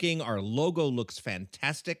attractive looking. Our logo looks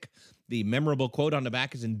fantastic. The memorable quote on the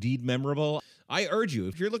back is indeed memorable. I urge you,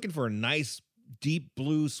 if you're looking for a nice, deep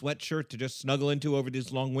blue sweatshirt to just snuggle into over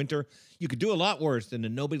this long winter, you could do a lot worse than the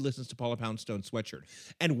Nobody Listens to Paula Poundstone sweatshirt.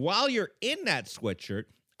 And while you're in that sweatshirt,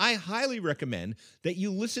 I highly recommend that you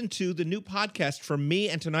listen to the new podcast from me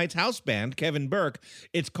and tonight's house band, Kevin Burke.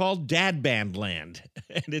 It's called Dad Band Land,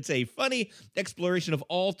 and it's a funny exploration of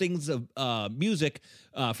all things of music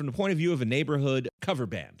from the point of view of a neighborhood cover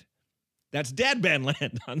band. That's Dad Band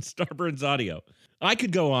Land on Starburns Audio. I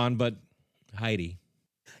could go on, but Heidi.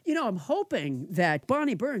 I'm hoping that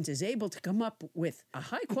Bonnie Burns is able to come up with a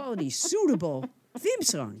high-quality, suitable theme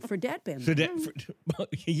song for Dad Band.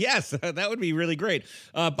 Yes, that would be really great.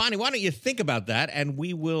 Bonnie, why don't you think about that, and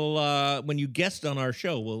we will, when you guest on our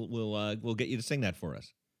show, we'll get you to sing that for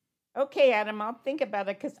us. Okay, Adam, I'll think about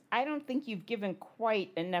it because I don't think you've given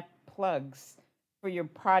quite enough plugs for your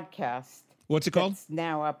podcast. What's it called? It's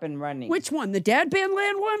now up and running. Which one? The Dad Band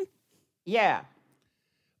Land one? Yeah.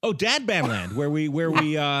 Oh, Dad Band Land, where we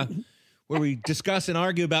discuss and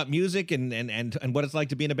argue about music and what it's like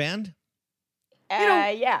to be in a band.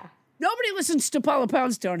 Yeah. Nobody Listens to Paula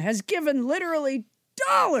Poundstone has given literally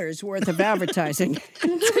dollars worth of advertising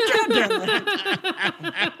to Dad Band Land.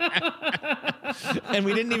 And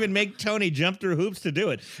we didn't even make Tony jump through hoops to do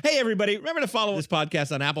it. Hey, everybody, remember to follow this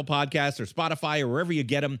podcast on Apple Podcasts or Spotify or wherever you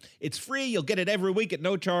get them. It's free. You'll get it every week at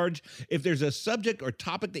no charge. If there's a subject or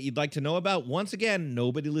topic that you'd like to know about, once again,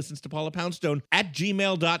 Nobody Listens to Paula Poundstone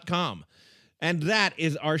 @gmail.com. And that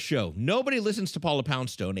is our show. Nobody Listens to Paula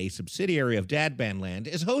Poundstone, a subsidiary of Dad Band Land,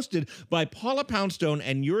 is hosted by Paula Poundstone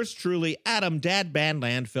and yours truly, Adam Dad Band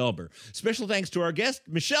Land Felber. Special thanks to our guest,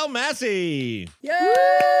 Michelle Massey. Yay!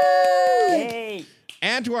 Hey.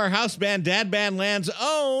 And to our house band, Dad Band Land's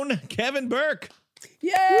own Kevin Burke.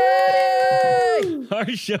 Yay! Our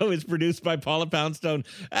show is produced by Paula Poundstone,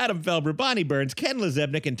 Adam Felber, Bonnie Burns, Ken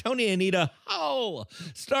Lezebnik, and Tony Anita Hull.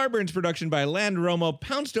 Starburns production by Land Romo,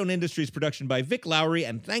 Poundstone Industries production by Vic Lowry,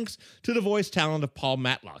 and thanks to the voice talent of Paul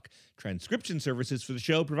Matlock. Transcription services for the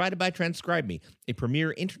show provided by TranscribeMe, a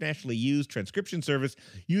premier internationally used transcription service.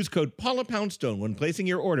 Use code Paula Poundstone when placing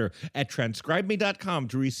your order at transcribeme.com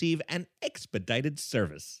to receive an expedited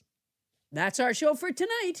service. That's our show for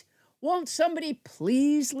tonight. Won't somebody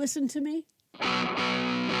please listen to me?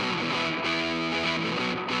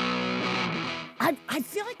 I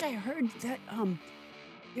feel like I heard that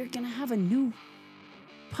you're gonna have a new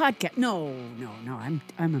podcast. No, I'm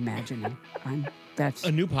imagining. That's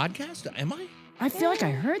a new podcast. Am I? I feel like I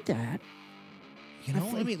heard that. You know,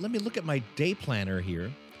 let me look at my day planner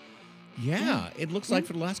here. Yeah, it looks like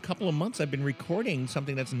for the last couple of months I've been recording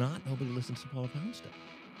something that's not Nobody Listens to Paula Poundstone.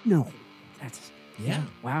 No, that's yeah.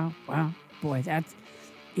 Wow, boy, that's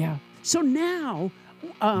yeah. So now,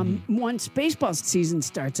 once baseball season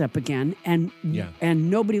starts up again, and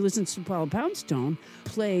Nobody Listens to Paula Poundstone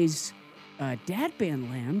plays Dad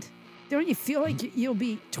Band Land, don't you feel like you'll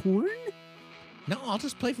be torn? No, I'll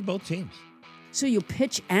just play for both teams. So you'll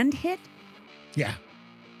pitch and hit? Yeah.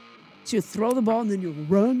 So you throw the ball and then you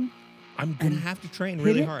run? I'm going to have to train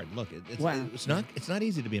really hard. Look, it's not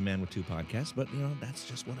easy to be a man with two podcasts, but, that's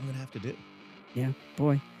just what I'm going to have to do. Yeah,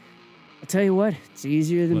 boy. I'll tell you what, it's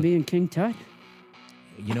easier than being King Tut.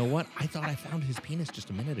 You know what? I thought I found his penis just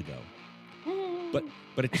a minute ago.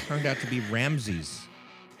 But it turned out to be Ramses.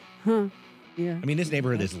 Huh, yeah. I mean, this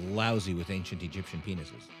neighborhood is lousy with ancient Egyptian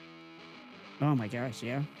penises. Oh my gosh,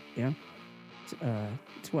 yeah.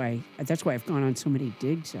 That's why I've gone on so many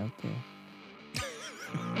digs out there.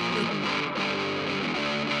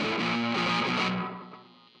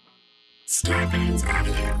 Starburns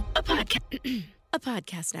Audio, a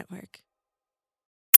podcast network.